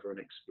discover and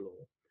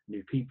explore.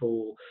 New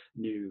people,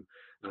 new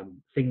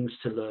things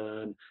to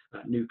learn,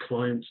 new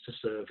clients to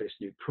service,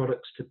 new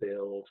products to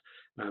build,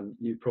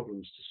 new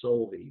problems to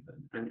solve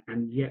even.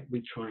 And yet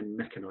we try and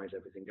mechanize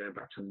everything, going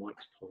back to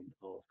Mike's point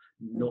of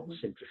not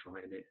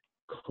simplifying it,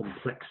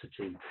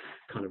 complexity,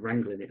 kind of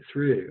wrangling it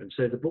through. And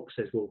so the book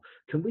says, well,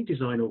 can we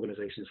design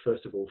organizations,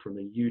 first of all, from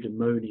a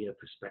eudaimonia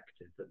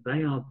perspective, that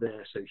they are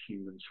there so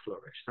humans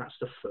flourish? That's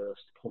the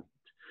first point.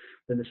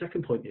 Then the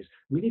second point is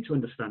we need to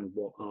understand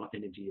what our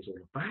energy is all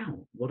about.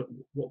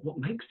 What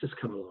makes us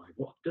come alive?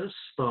 What does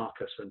spark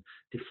us and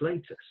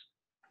deflate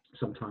us?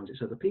 Sometimes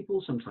it's other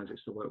people, sometimes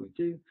it's the work we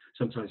do,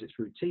 sometimes it's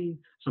routine,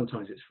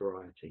 sometimes it's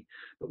variety.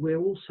 But we're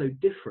all so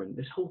different.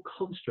 This whole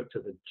construct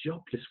of a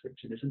job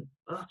description is an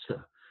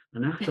utter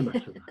anathema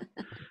to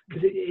that,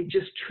 because it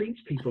just treats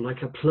people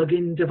like a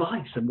plug-in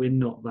device, and we're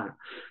not that.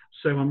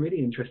 So I'm really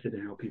interested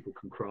in how people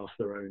can craft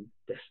their own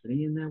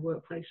destiny in their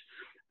workplace.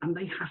 And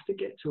they have to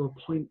get to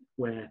a point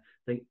where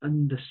they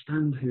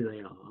understand who they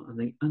are and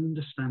they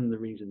understand the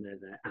reason they're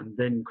there, and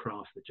then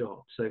craft the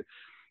job. So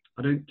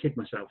I don't kid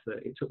myself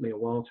that it took me a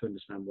while to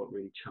understand what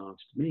really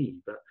charged me.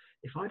 But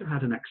if I'd have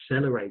had an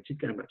accelerated,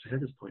 going back to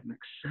Heather's point, an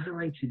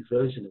accelerated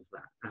version of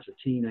that as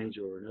a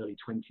teenager or an early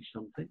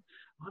 20-something,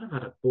 I'd have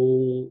had a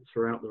ball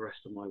throughout the rest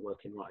of my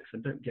working life.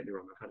 And don't get me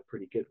wrong, I've had a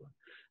pretty good one.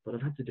 But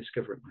I've had to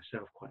discover it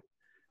myself quite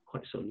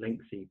sort of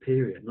lengthy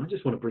period. And I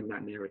just want to bring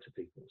that nearer to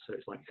people. So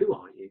it's like, who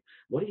are you?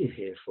 What are you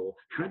here for?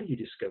 How do you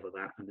discover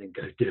that? And then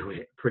go do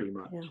it, pretty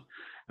much.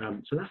 Yeah.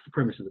 So that's the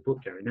premise of the book,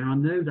 Gary. Now, I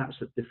know that's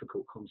a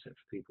difficult concept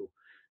for people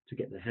to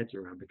get their heads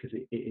around, because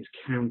it is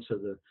counter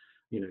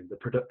the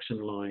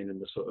production line and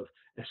the sort of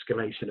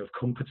escalation of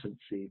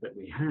competency that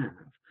we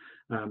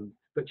have.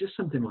 But just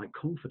something like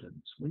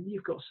confidence, when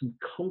you've got some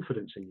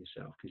confidence in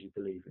yourself because you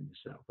believe in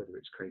yourself, whether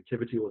it's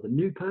creativity or the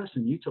new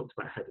person you talked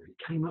about, Heather, who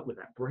came up with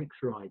that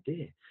breakthrough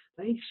idea,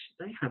 they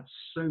had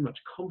so much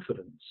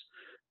confidence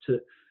to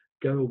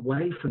go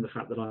away from the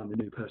fact that I'm the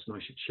new person,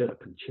 I should shut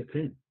up and chip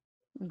in.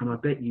 And I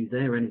bet you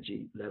their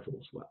energy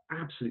levels were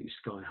absolutely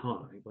sky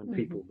high when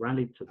people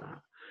rallied to that.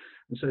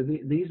 And so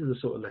these are the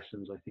sort of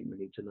lessons I think we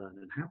need to learn.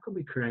 And how can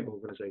we create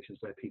organizations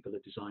where people are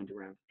designed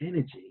around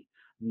energy,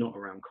 not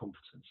around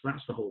competence?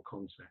 That's the whole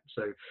concept.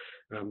 So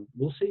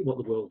we'll see what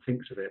the world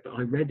thinks of it. But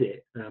I read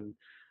it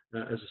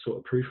as a sort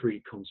of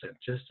proofread concept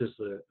just as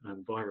the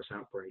virus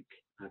outbreak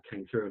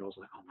came through, and I was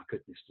like, oh my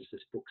goodness, does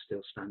this book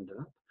still stand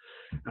up?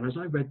 And as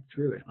I read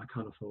through it, I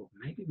kind of thought,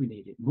 maybe we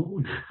need it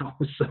more now.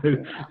 So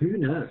who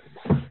knows?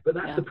 But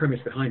that's the premise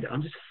behind it.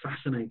 I'm just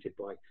fascinated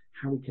by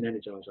how we can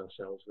energize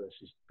ourselves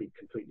versus be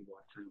completely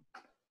wiped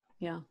out.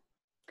 Yeah.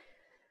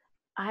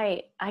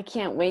 I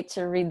can't wait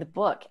to read the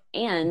book.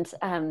 And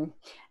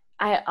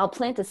I'll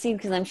plant the seed,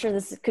 because I'm sure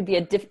this could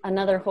be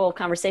another whole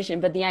conversation,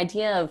 but the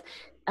idea of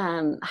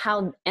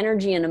how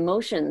energy and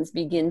emotions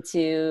begin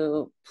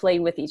to play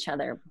with each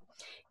other.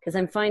 Because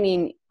I'm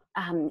finding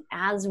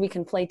as we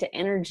can play to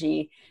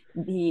energy,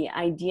 the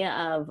idea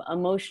of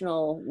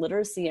emotional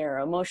literacy or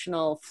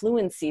emotional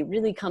fluency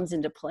really comes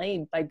into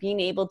play by being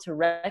able to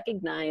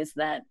recognize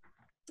that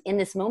in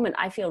this moment,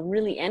 I feel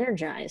really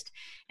energized.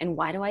 And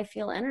why do I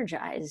feel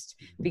energized?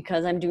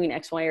 Because I'm doing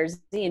X, Y, or Z,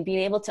 and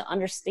being able to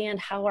understand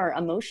how our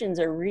emotions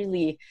are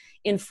really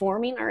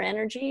informing our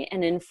energy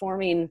and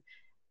informing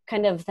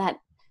kind of that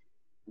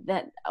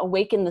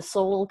awaken the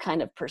soul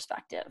kind of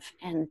perspective.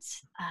 And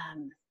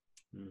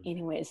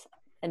anyways,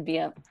 it'd be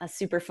a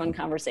super fun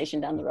conversation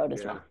down the road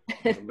as well.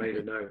 I made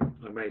a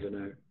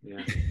note.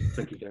 Yeah.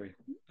 Thank you, Gary.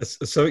 I'm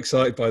so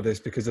excited by this,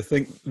 because I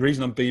think the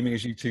reason I'm beaming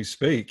as you two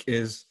speak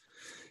is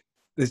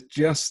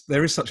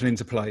there is such an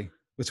interplay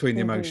between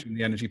the emotion and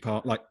the energy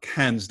part, like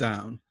hands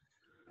down.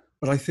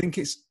 But I think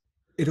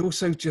it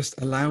also just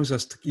allows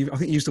us to, I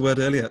think you used the word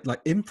earlier,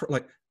 like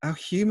our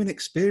human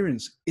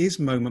experience is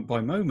moment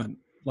by moment.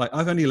 Like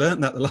I've only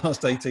learned that the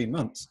last 18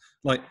 months.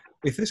 Like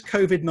if this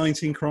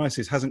COVID-19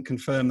 crisis hasn't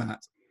confirmed that,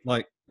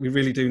 like we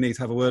really do need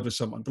to have a word with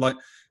someone. But like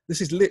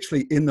this is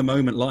literally in the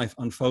moment life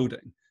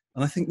unfolding.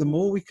 And I think the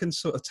more we can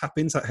sort of tap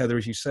into that, Heather,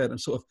 as you said, and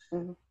sort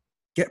of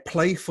get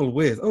playful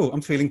with, oh,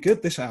 I'm feeling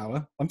good this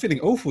hour. I'm feeling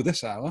awful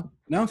this hour.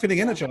 Now I'm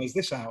feeling energized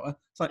this hour.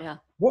 It's like,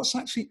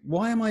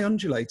 why am I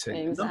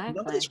undulating? Exactly.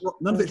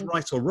 None of it's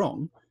right or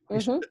wrong.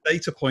 It's just a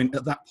data point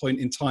at that point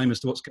in time as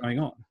to what's going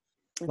on.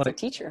 It's like a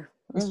teacher.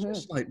 It's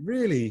just like,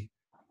 really,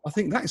 I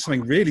think that is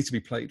something really to be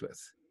played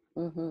with.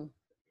 You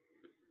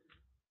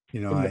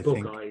know, in the I book,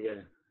 think.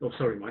 Oh,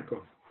 sorry, Mike. Go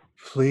on.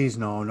 Please,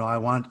 no. I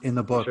want in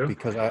the book, sure?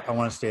 because I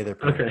want to stay there.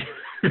 Okay.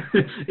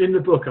 In the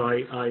book,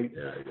 I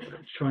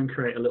try and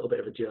create a little bit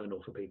of a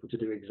journal for people to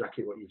do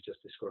exactly what you've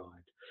just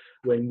described.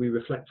 When we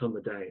reflect on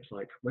the day, it's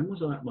like, when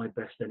was I at my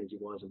best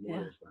energy-wise, and why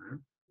was that?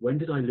 When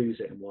did I lose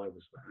it, and why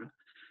was that?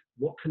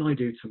 What can I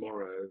do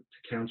tomorrow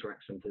to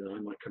counteract something that I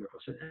might come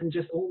across? And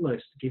just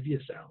almost give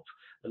yourself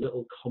a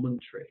little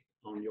commentary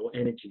on your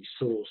energy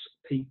source,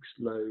 peaks,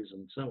 lows,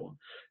 and so on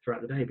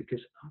throughout the day, because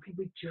I mean,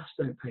 we just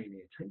don't pay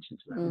any attention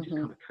to that. We just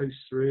kind of coast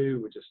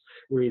through.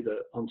 We're either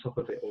on top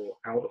of it or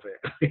out of it.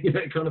 You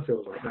know, it kind of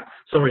feels like that.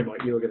 Sorry,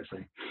 Mike, you were going to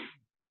say.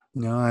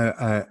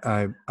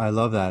 No, I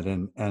love that,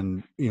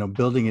 and you know,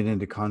 building it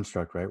into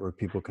construct, right, where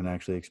people can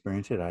actually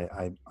experience it.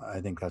 I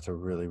think that's a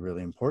really,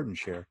 really important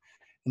share.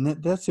 And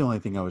that's the only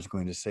thing I was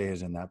going to say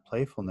is in that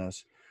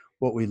playfulness,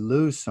 what we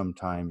lose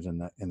sometimes in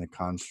the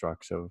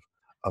constructs of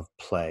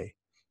play.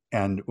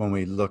 And when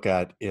we look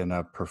at in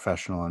a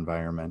professional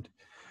environment,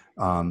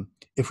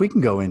 if we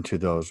can go into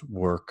those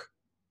work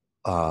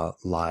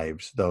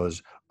lives,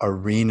 those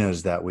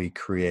arenas that we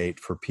create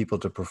for people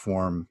to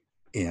perform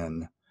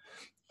in,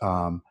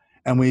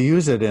 and we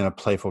use it in a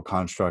playful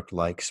construct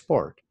like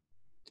sport,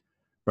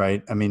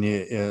 right? I mean,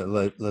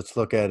 let's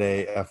look at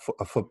a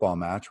football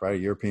match, right?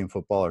 A European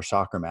football or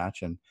soccer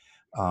match. And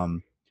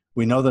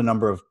we know the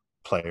number of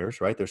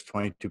players, right? There's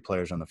 22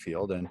 players on the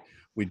field, and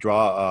we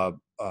draw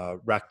a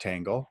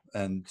rectangle.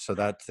 And so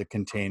that's the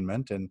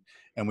containment. And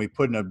we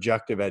put an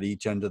objective at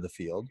each end of the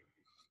field.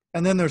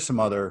 And then there's some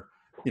other,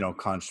 you know,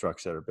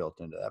 constructs that are built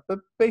into that. But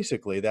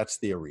basically, that's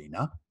the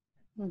arena.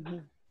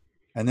 And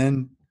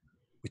then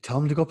we tell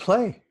them to go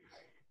play.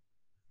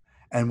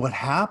 And what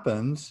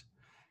happens.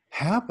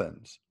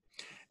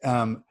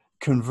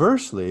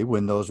 Conversely,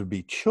 when those would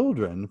be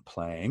children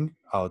playing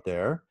out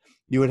there,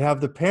 you would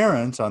have the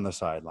parents on the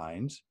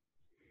sidelines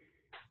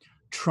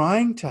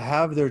trying to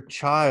have their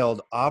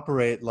child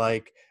operate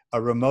like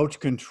a remote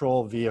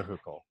control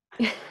vehicle,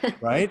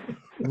 right?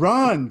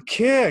 Run,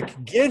 kick,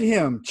 get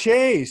him,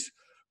 chase,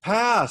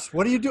 pass.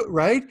 What do you do,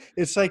 right?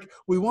 It's like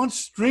we want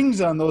strings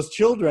on those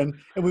children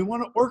and we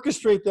want to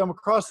orchestrate them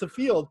across the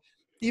field,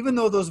 even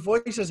though those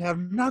voices have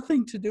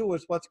nothing to do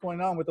with what's going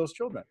on with those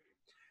children.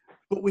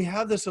 But we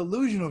have this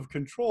illusion of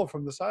control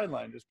from the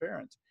sideline as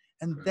parents.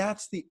 And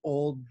that's the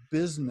old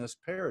business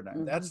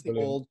paradigm. That's the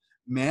old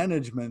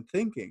management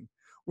thinking.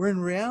 Where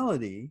in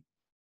reality,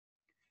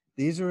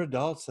 these are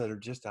adults that are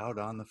just out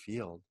on the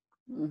field,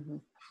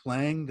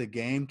 playing the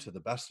game to the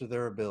best of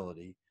their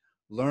ability,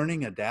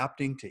 learning,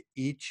 adapting to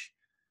each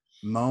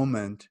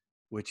moment,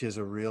 which is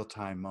a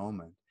real-time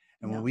moment.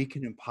 And when we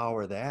can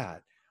empower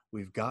that,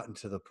 we've gotten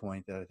to the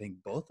point that I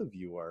think both of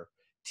you are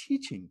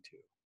teaching to.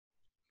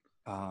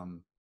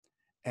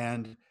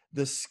 And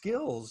the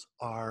skills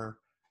are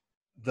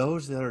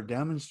those that are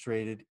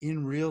demonstrated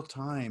in real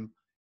time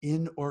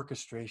in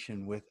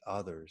orchestration with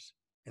others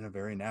in a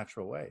very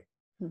natural way.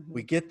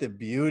 We get the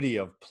beauty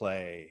of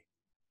play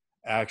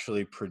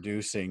actually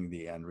producing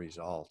the end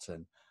results.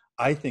 And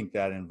I think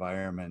that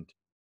environment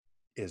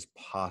is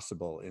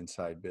possible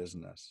inside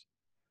business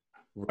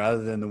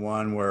rather than the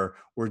one where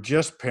we're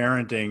just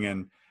parenting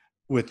and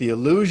with the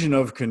illusion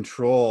of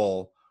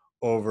control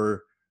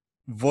over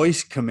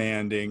voice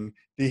commanding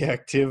the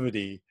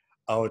activity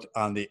out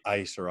on the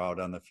ice or out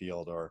on the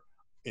field or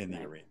in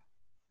the arena.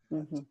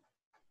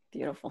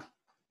 Beautiful.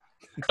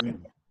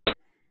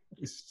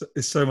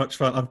 It's so much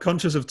fun. I'm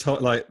conscious of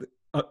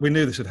we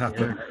knew this would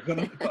happen. Got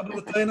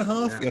another day and a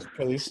half? Yes,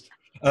 please.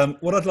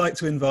 What I'd like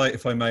to invite,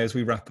 if I may, as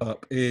we wrap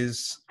up,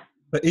 is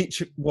for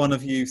each one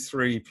of you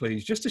three,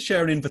 please, just to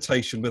share an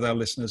invitation with our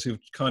listeners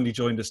who've kindly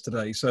joined us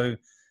today. So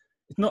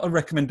it's not a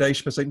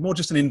recommendation per se, more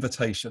just an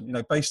invitation, you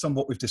know, based on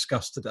what we've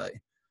discussed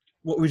today.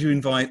 What would you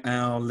invite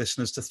our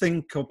listeners to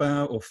think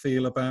about or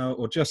feel about,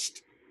 or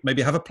just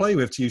maybe have a play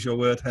with, to use your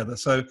word, Heather?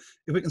 So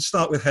if we can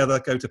start with Heather,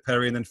 go to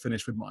Perry, and then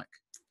finish with Mike.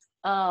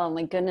 Oh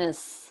my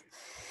goodness.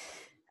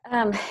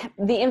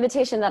 The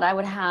invitation that I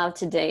would have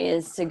today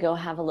is to go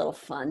have a little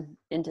fun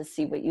and to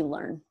see what you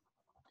learn.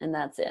 And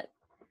that's it.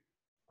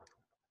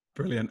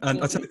 Brilliant. And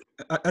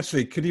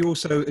actually, could you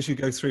also, as you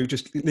go through,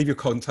 just leave your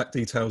contact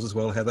details as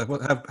well, Heather?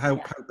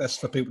 How best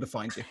for people to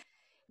find you?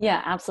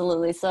 Yeah,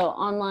 absolutely. So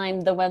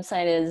online, the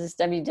website is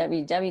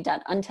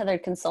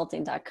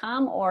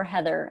www.untetheredconsulting.com, or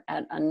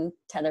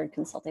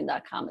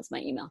heather@untetheredconsulting.com is my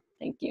email.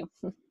 Thank you.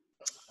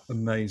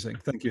 Amazing.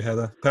 Thank you,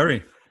 Heather.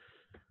 Perry?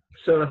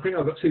 So I think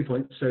I've got 2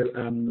 points. So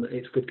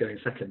it's good going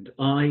second.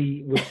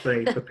 I would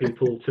say for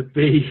people to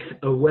be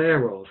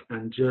aware of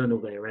and journal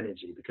their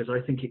energy, because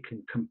I think it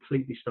can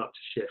completely start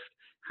to shift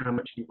how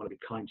much do you want to be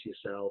kind to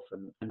yourself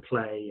and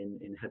play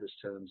in Heather's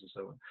terms and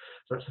so on.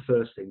 So that's the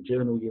first thing.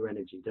 Journal your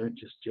energy. Don't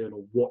just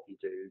journal what you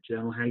do.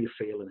 Journal how you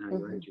feel and how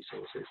your energy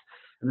source is.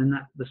 And then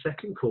the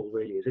second call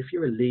really is, if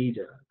you're a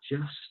leader,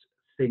 just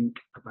think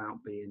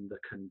about being the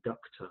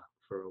conductor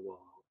for a while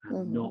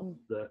and not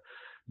the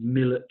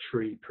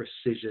military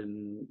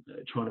precision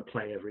trying to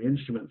play every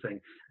instrument thing,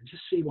 and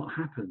just see what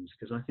happens.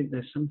 Because I think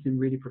there's something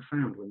really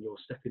profound when you're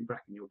stepping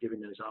back and you're giving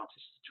those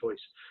artists the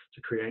choice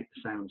to create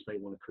the sounds they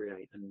want to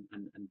create and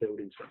build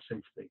into that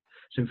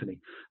symphony.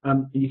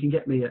 You can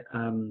get me at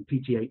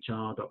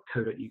pthr.co.uk,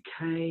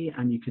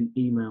 and you can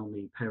email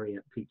me,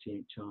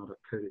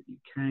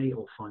 perry@pthr.co.uk,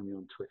 or find me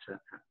on Twitter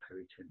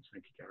 @perrytins.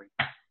 Thank you, Gary.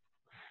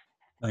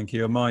 Thank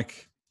you.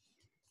 Mike?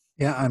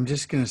 Yeah, I'm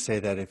just going to say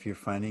that if you're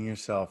finding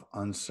yourself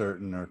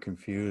uncertain or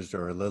confused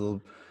or a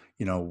little,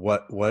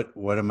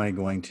 what am I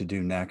going to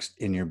do next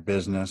in your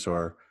business?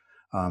 Or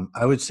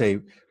I would say,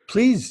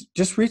 please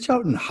just reach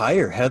out and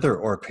hire Heather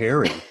or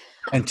Perry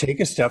and take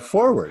a step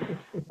forward.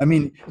 I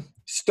mean,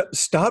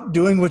 stop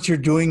doing what you're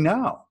doing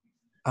now,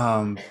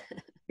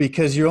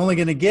 because you're only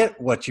going to get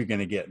what you're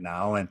going to get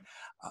now. And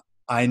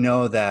I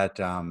know that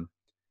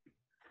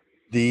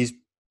these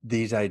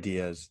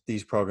ideas,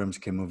 these programs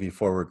can move you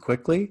forward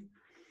quickly.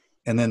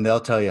 And then they'll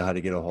tell you how to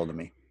get a hold of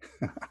me.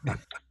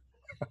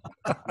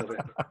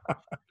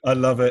 I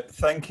love it.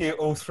 Thank you,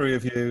 all three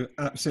of you.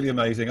 Absolutely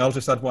amazing. I'll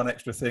just add one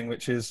extra thing,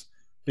 which is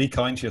be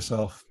kind to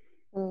yourself.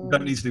 You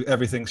don't need to do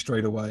everything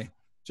straight away.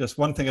 Just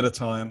one thing at a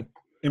time.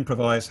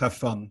 Improvise, have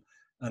fun.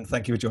 And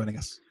thank you for joining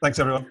us. Thanks,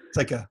 everyone.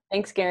 Take care.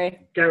 Thanks,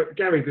 Gary.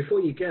 Gary,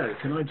 before you go,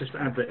 can I just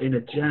add that in a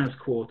jazz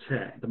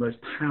quartet, the most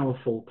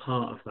powerful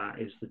part of that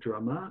is the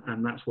drummer,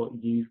 and that's what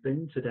you've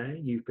been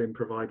today. You've been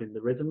providing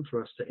the rhythm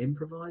for us to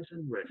improvise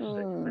and riff. So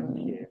thank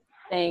you.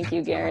 Thank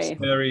you, Gary. Awesome.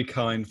 Very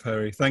kind,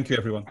 Perry. Thank you,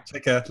 everyone.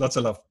 Take care. Lots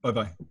of love.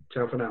 Bye-bye.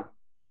 Ciao for now.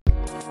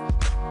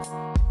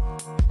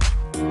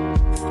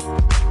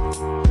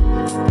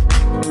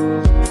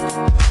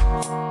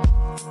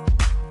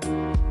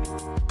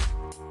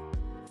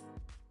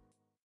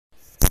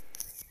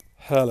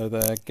 Hello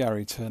there,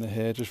 Gary Turner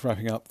here, just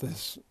wrapping up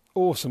this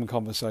awesome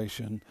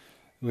conversation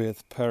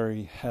with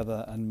Perry,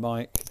 Heather and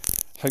Mike.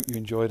 Hope you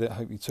enjoyed it.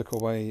 Hope you took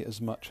away as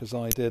much as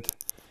I did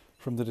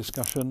from the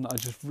discussion. I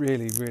just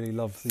really, really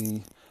love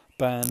the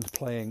band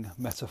playing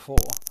metaphor.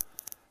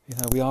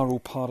 We are all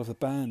part of the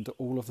band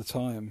all of the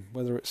time,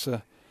 whether it's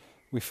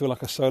we feel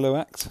like a solo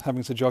act,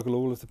 having to juggle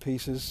all of the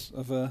pieces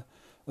of an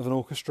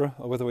orchestra,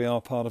 or whether we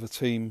are part of a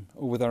team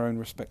or with our own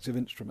respective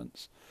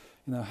instruments.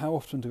 How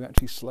often do we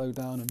actually slow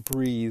down and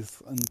breathe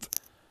and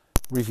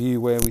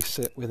review where we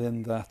sit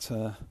within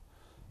that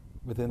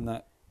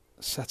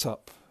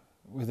setup,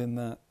 within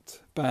that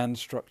band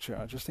structure?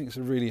 I just think it's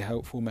a really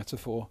helpful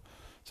metaphor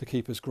to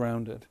keep us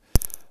grounded.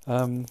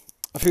 A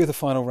few of the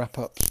final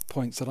wrap-up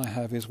points that I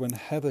have is when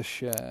Heather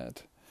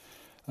shared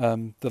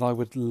that I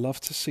would love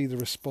to see the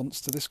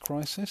response to this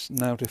crisis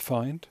now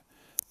defined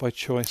by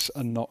choice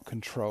and not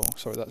control.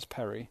 Sorry, that's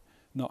Perry,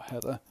 not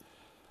Heather.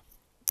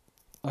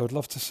 I would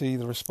love to see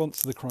the response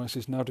to the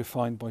crisis now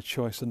defined by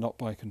choice and not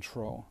by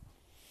control.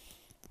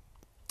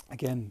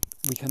 Again,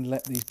 we can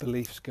let these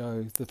beliefs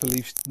go. The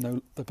belief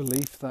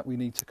that we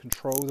need to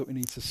control, that we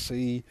need to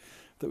see,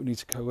 that we need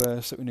to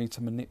coerce, that we need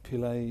to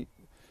manipulate,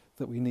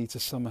 that we need to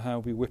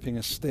somehow be whipping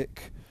a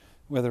stick,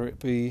 whether it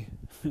be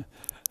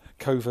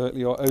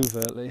covertly or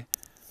overtly.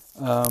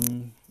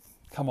 Come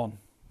on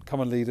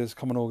leaders,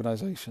 come on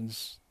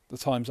organisations. The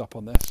time's up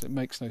on this. It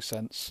makes no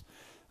sense.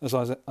 As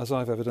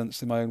I've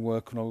evidenced in my own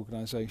work and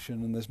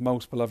organisation, and there's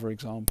multiple other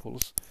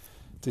examples,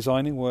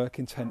 designing work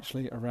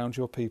intentionally around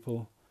your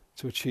people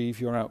to achieve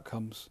your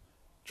outcomes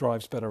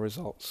drives better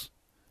results.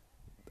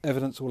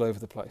 Evidence all over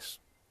the place.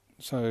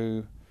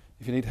 So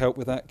if you need help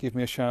with that, give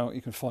me a shout.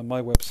 You can find my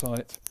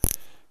website,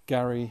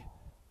 Gary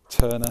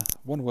Turner,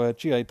 one word,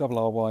 Garry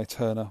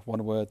Turner,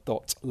 one word,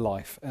 .life,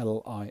 Life.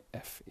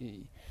 You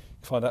can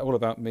find out all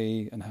about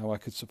me and how I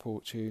could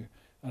support you.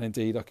 And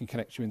indeed, I can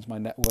connect you into my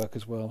network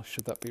as well,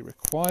 should that be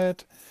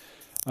required.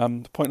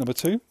 Point number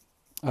 2,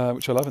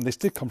 which I love, and this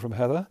did come from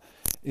Heather,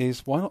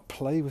 is why not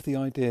play with the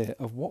idea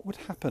of what would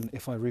happen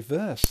if I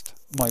reversed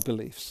my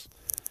beliefs?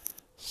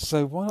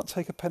 So why not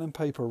take a pen and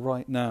paper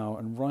right now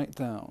and write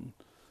down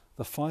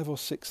the 5 or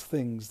 6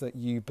 things that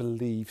you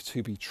believe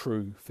to be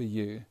true for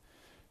you.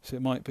 So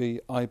it might be,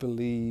 I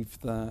believe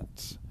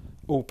that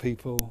all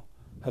people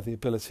have the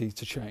ability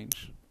to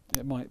change.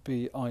 It might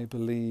be, I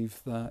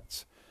believe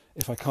that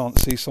if I can't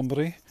see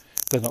somebody,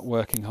 they're not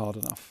working hard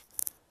enough.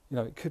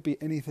 It could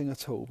be anything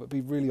at all, but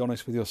be really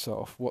honest with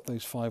yourself what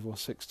those 5 or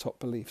 6 top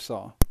beliefs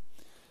are.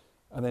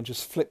 And then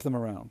just flip them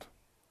around.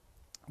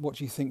 What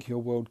do you think your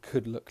world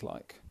could look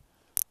like?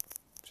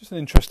 Just an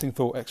interesting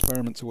thought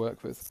experiment to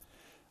work with.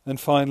 And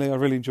finally, I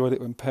really enjoyed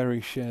it when Perry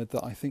shared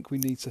that I think we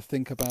need to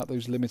think about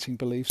those limiting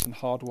beliefs and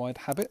hardwired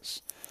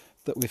habits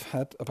that we've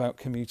had about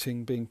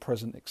commuting, being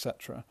present,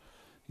 etc.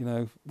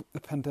 The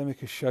pandemic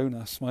has shown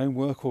us, my own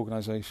work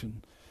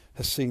organisation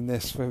has seen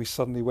this, where we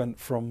suddenly went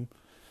from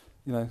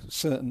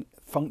certain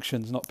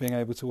functions not being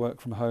able to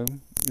work from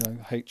home,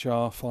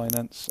 HR,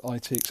 finance,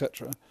 IT,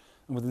 etc.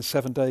 And within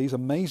 7 days,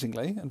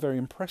 amazingly and very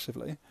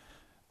impressively,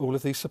 all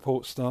of these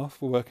support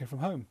staff were working from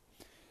home.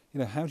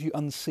 How do you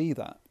unsee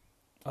that?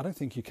 I don't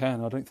think you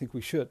can. I don't think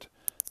we should.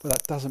 But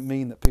that doesn't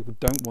mean that people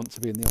don't want to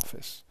be in the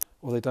office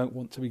or they don't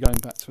want to be going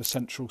back to a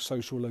central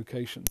social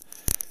location.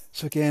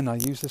 So again, I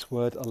use this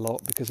word a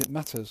lot because it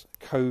matters.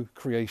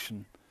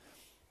 Co-creation.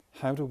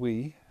 How do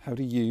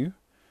you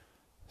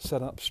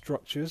set up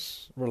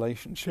structures,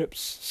 relationships,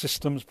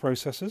 systems,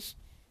 processes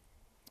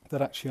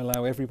that actually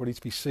allow everybody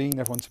to be seen,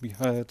 everyone to be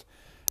heard,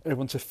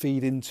 everyone to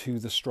feed into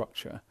the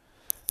structure?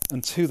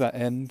 And to that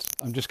end,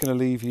 I'm just going to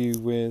leave you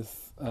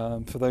with,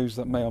 for those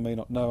that may or may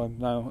not know, I'm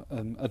now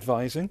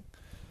advising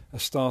a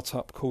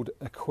startup called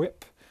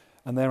Equip,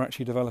 and they're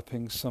actually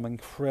developing some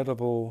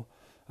incredible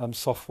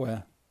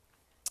software.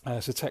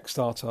 It's a tech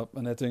startup,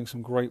 and they're doing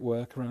some great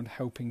work around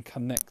helping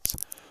connect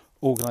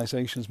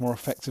organisations more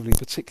effectively,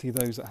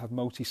 particularly those that have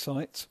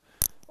multi-site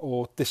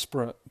or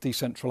disparate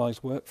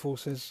decentralised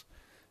workforces,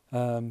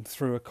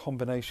 through a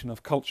combination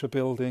of culture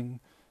building,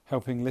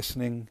 helping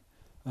listening,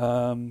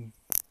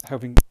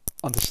 helping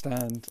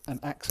understand and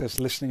access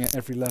listening at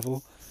every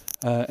level,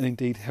 and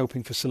indeed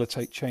helping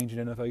facilitate change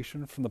and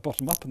innovation from the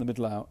bottom up and the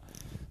middle out.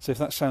 So if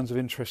that sounds of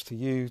interest to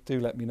you, do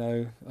let me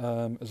know.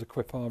 As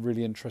Equip are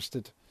really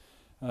interested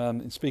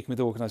in speaking with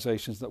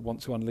organisations that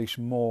want to unleash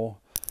more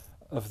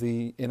of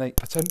the innate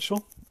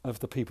potential of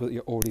the people that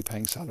you're already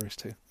paying salaries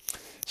to.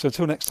 So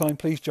until next time,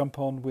 please jump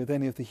on with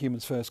any of the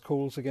Humans First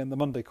calls. Again, the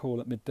Monday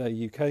call at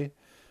midday UK,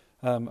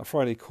 a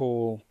Friday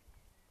call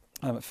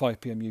at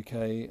 5 p.m. UK,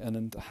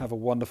 and have a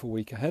wonderful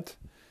week ahead.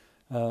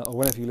 Or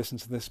whenever you listen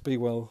to this, be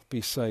well,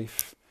 be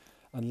safe,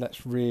 and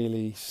let's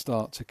really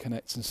start to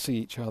connect and see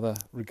each other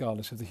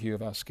regardless of the hue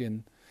of our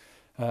skin.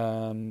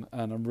 And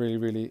I'm really,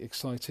 really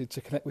excited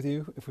to connect with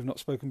you. If we've not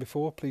spoken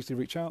before, please do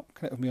reach out.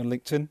 Connect with me on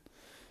LinkedIn.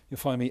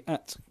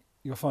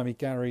 You'll find me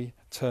Gary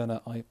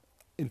Turner,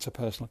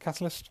 Interpersonal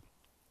Catalyst.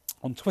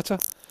 On Twitter,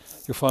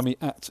 you'll find me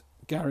at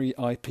Gary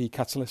IP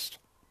Catalyst.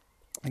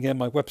 Again,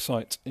 my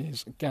website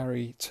is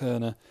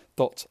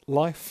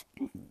garyturner.life,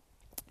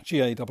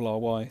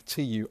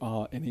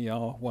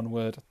 GARRYTURNER, one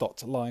word,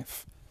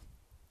 .life.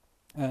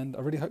 And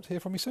I really hope to hear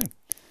from you soon.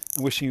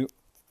 And wish you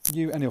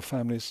and your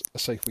families a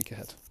safe week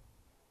ahead.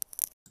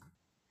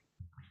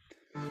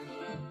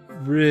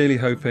 Really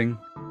hoping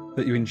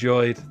that you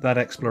enjoyed that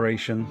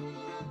exploration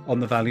on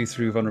the Value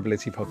Through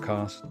Vulnerability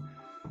podcast.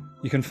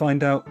 You can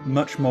find out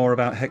much more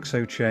about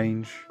Hexo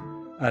Change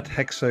at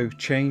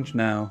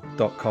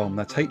hexochangenow.com.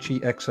 That's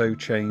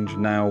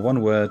HEXOChangenow,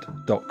 one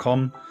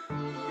word.com.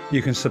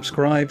 You can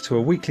subscribe to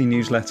a weekly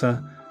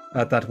newsletter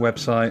at that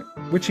website,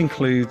 which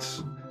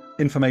includes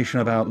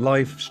information about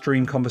live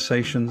stream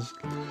conversations,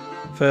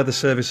 further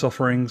service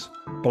offerings,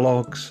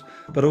 blogs,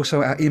 but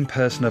also our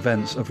in-person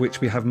events, of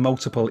which we have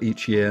multiple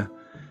each year.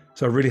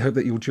 So I really hope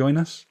that you'll join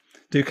us.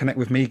 Do connect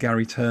with me,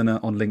 Gary Turner,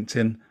 on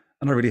LinkedIn,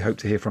 and I really hope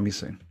to hear from you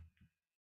soon.